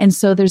 And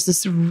so there's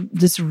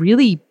this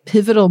really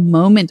pivotal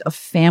moment of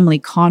family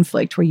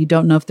conflict where you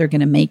don't know if they're going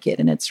to make it.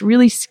 And it's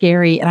really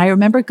scary. And I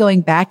remember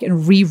going back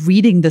and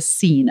rereading the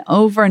scene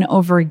over and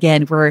over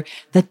again where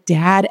the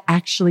dad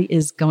actually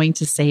is going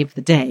to save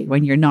the day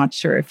when you're not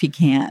sure if he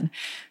can.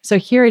 So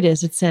here it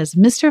is. It says,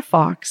 Mr.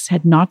 Fox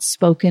had not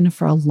spoken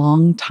for a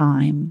long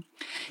time.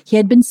 He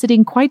had been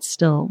sitting quite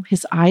still,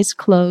 his eyes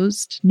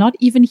closed, not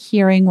even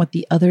hearing what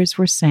the others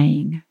were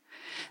saying.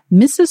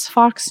 Mrs.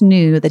 Fox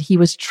knew that he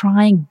was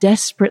trying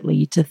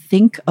desperately to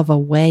think of a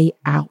way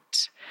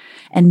out.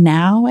 And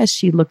now, as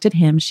she looked at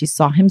him, she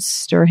saw him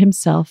stir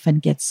himself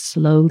and get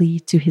slowly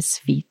to his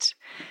feet.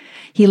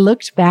 He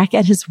looked back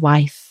at his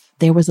wife.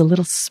 There was a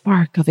little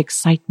spark of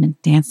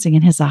excitement dancing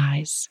in his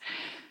eyes.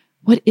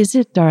 "What is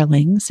it,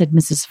 darling?" said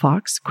Mrs.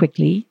 Fox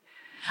quickly.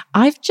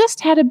 "I've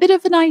just had a bit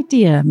of an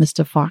idea,"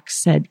 Mr. Fox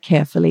said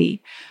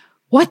carefully.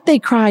 "What?" they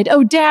cried.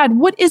 "Oh, Dad,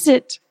 what is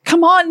it?"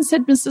 "Come on,"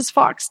 said Mrs.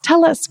 Fox.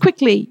 "Tell us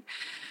quickly."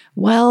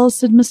 "Well,"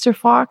 said Mr.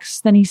 Fox.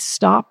 Then he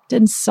stopped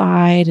and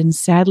sighed and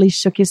sadly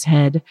shook his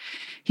head.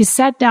 He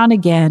sat down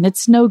again.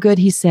 "It's no good,"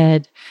 he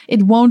said.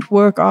 "It won't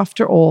work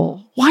after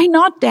all." "Why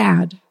not,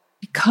 Dad?"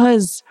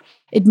 "Because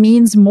it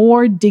means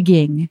more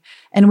digging,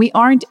 and we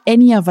aren't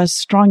any of us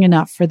strong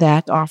enough for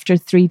that after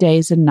 3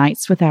 days and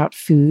nights without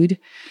food."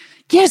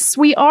 "Yes,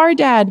 we are,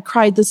 Dad,"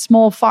 cried the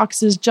small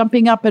foxes,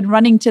 jumping up and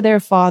running to their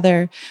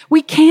father.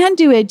 "We can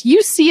do it.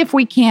 You see if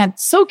we can't.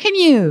 So can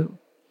you."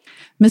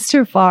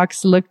 Mr.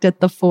 Fox looked at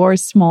the 4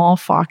 small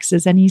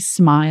foxes and he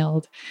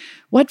smiled.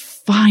 "What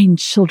fine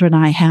children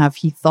I have,"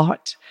 he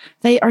thought.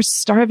 "They are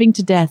starving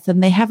to death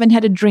and they haven't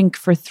had a drink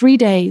for 3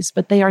 days,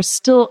 but they are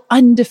still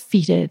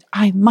undefeated.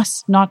 I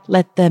must not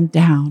let them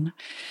down."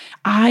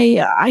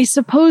 I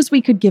suppose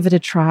we could give it a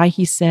try,"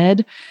 he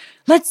said.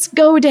 "Let's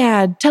go,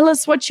 Dad. Tell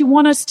us what you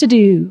want us to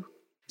do."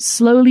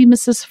 Slowly,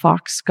 Mrs.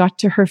 Fox got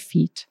to her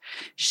feet.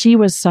 She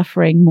was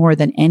suffering more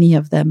than any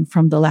of them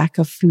from the lack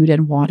of food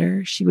and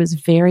water. She was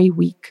very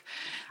weak.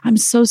 "I'm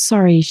so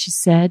sorry," she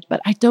said, "but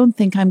I don't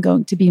think I'm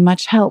going to be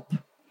much help."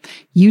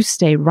 "You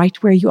stay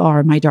right where you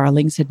are, my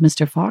darling," said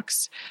Mr.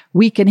 Fox.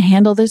 "We can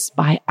handle this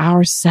by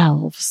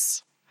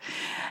ourselves."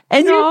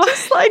 And you're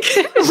just like,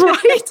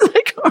 right?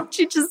 Like, aren't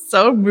you just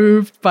so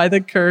moved by the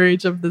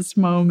courage of this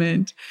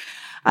moment?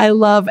 I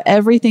love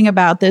everything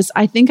about this.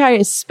 I think I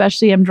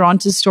especially am drawn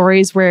to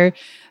stories where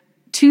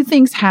 2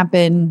 things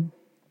happen.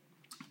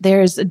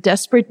 There's a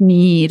desperate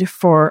need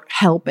for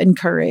help and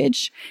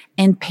courage,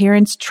 and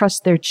parents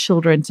trust their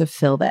children to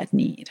fill that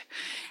need.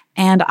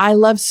 And I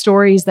love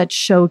stories that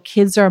show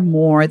kids are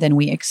more than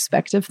we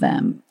expect of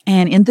them.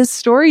 And in this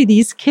story,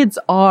 these kids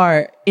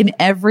are in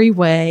every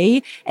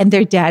way, and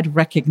their dad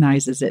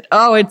recognizes it.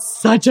 Oh, it's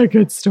such a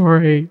good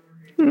story.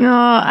 Oh,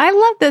 I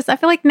love this. I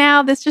feel like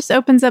now this just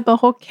opens up a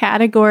whole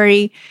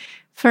category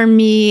for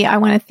me I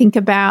want to think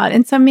about.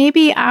 And so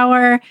maybe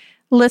our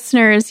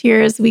listeners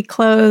here as we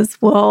close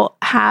will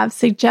have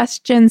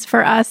suggestions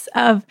for us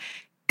of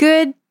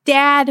good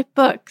dad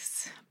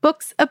books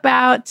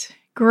about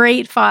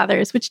great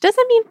fathers, which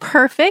doesn't mean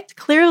perfect.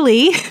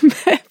 Clearly,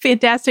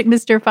 Fantastic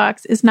Mr.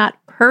 Fox is not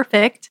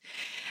perfect.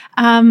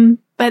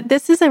 But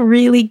this is a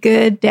really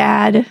good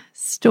dad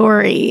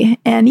story.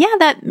 And yeah,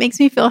 that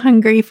makes me feel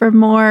hungry for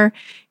more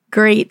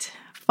great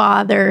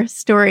father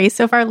story.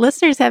 So if our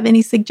listeners have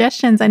any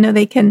suggestions, I know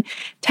they can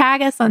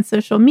tag us on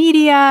social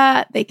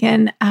media. They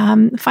can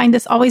find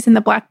us always in the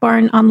Black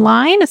Barn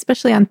online,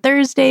 especially on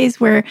Thursdays,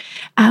 where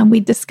we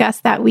discuss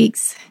that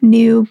week's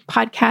new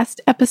podcast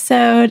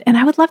episode. And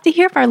I would love to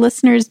hear from our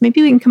listeners.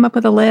 Maybe we can come up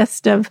with a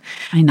list of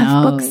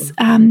books.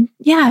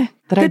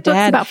 Good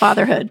books about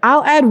fatherhood.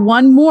 I'll add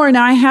one more.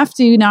 Now I have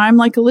to. Now I'm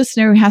like a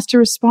listener who has to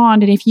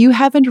respond. And if you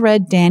haven't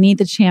read Danny,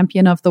 the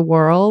Champion of the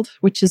World,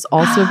 which is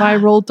also by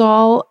Roald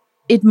Dahl,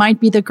 it might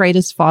be the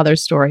greatest father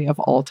story of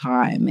all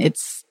time.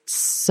 It's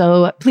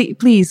so,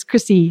 please,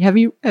 Christy, have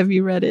you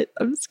read it?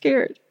 I'm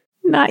scared.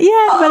 Not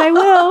yet, but I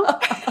will.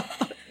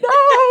 No.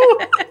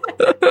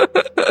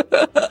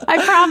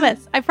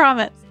 I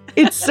promise.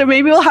 So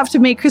maybe we'll have to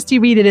make Christy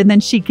read it, and then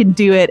she can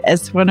do it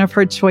as one of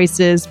her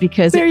choices,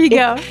 because there you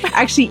go.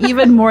 Actually,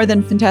 even more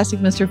than Fantastic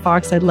Mr.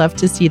 Fox, I'd love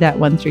to see that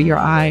one through your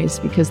eyes,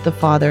 because the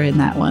father in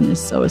that one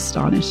is so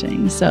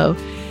astonishing. So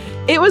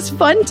it was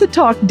fun to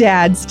talk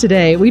dads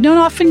today. We don't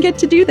often get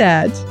to do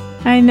that.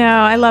 I know.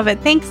 I love it.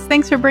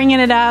 Thanks for bringing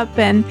it up.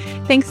 And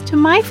thanks to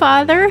my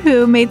father,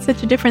 who made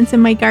such a difference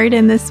in my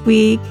garden this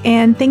week.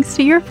 And thanks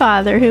to your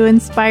father, who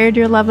inspired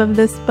your love of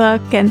this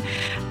book, and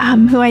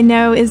who I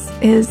know is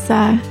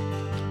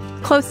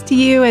close to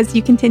you as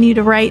you continue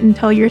to write and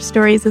tell your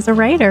stories as a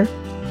writer.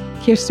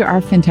 Here's to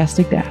our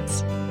fantastic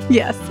dads.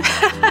 Yes.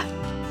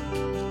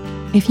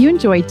 If you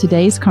enjoyed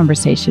today's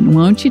conversation,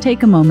 won't you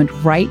take a moment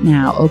right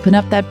now, open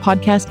up that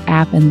podcast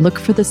app and look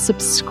for the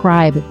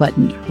subscribe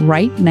button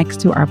right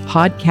next to our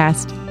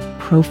podcast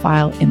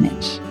profile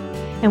image.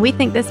 And we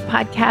think this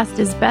podcast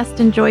is best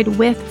enjoyed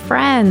with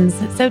friends.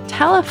 So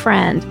tell a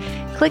friend,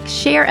 click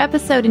share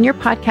episode in your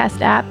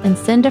podcast app, and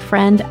send a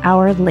friend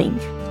our link.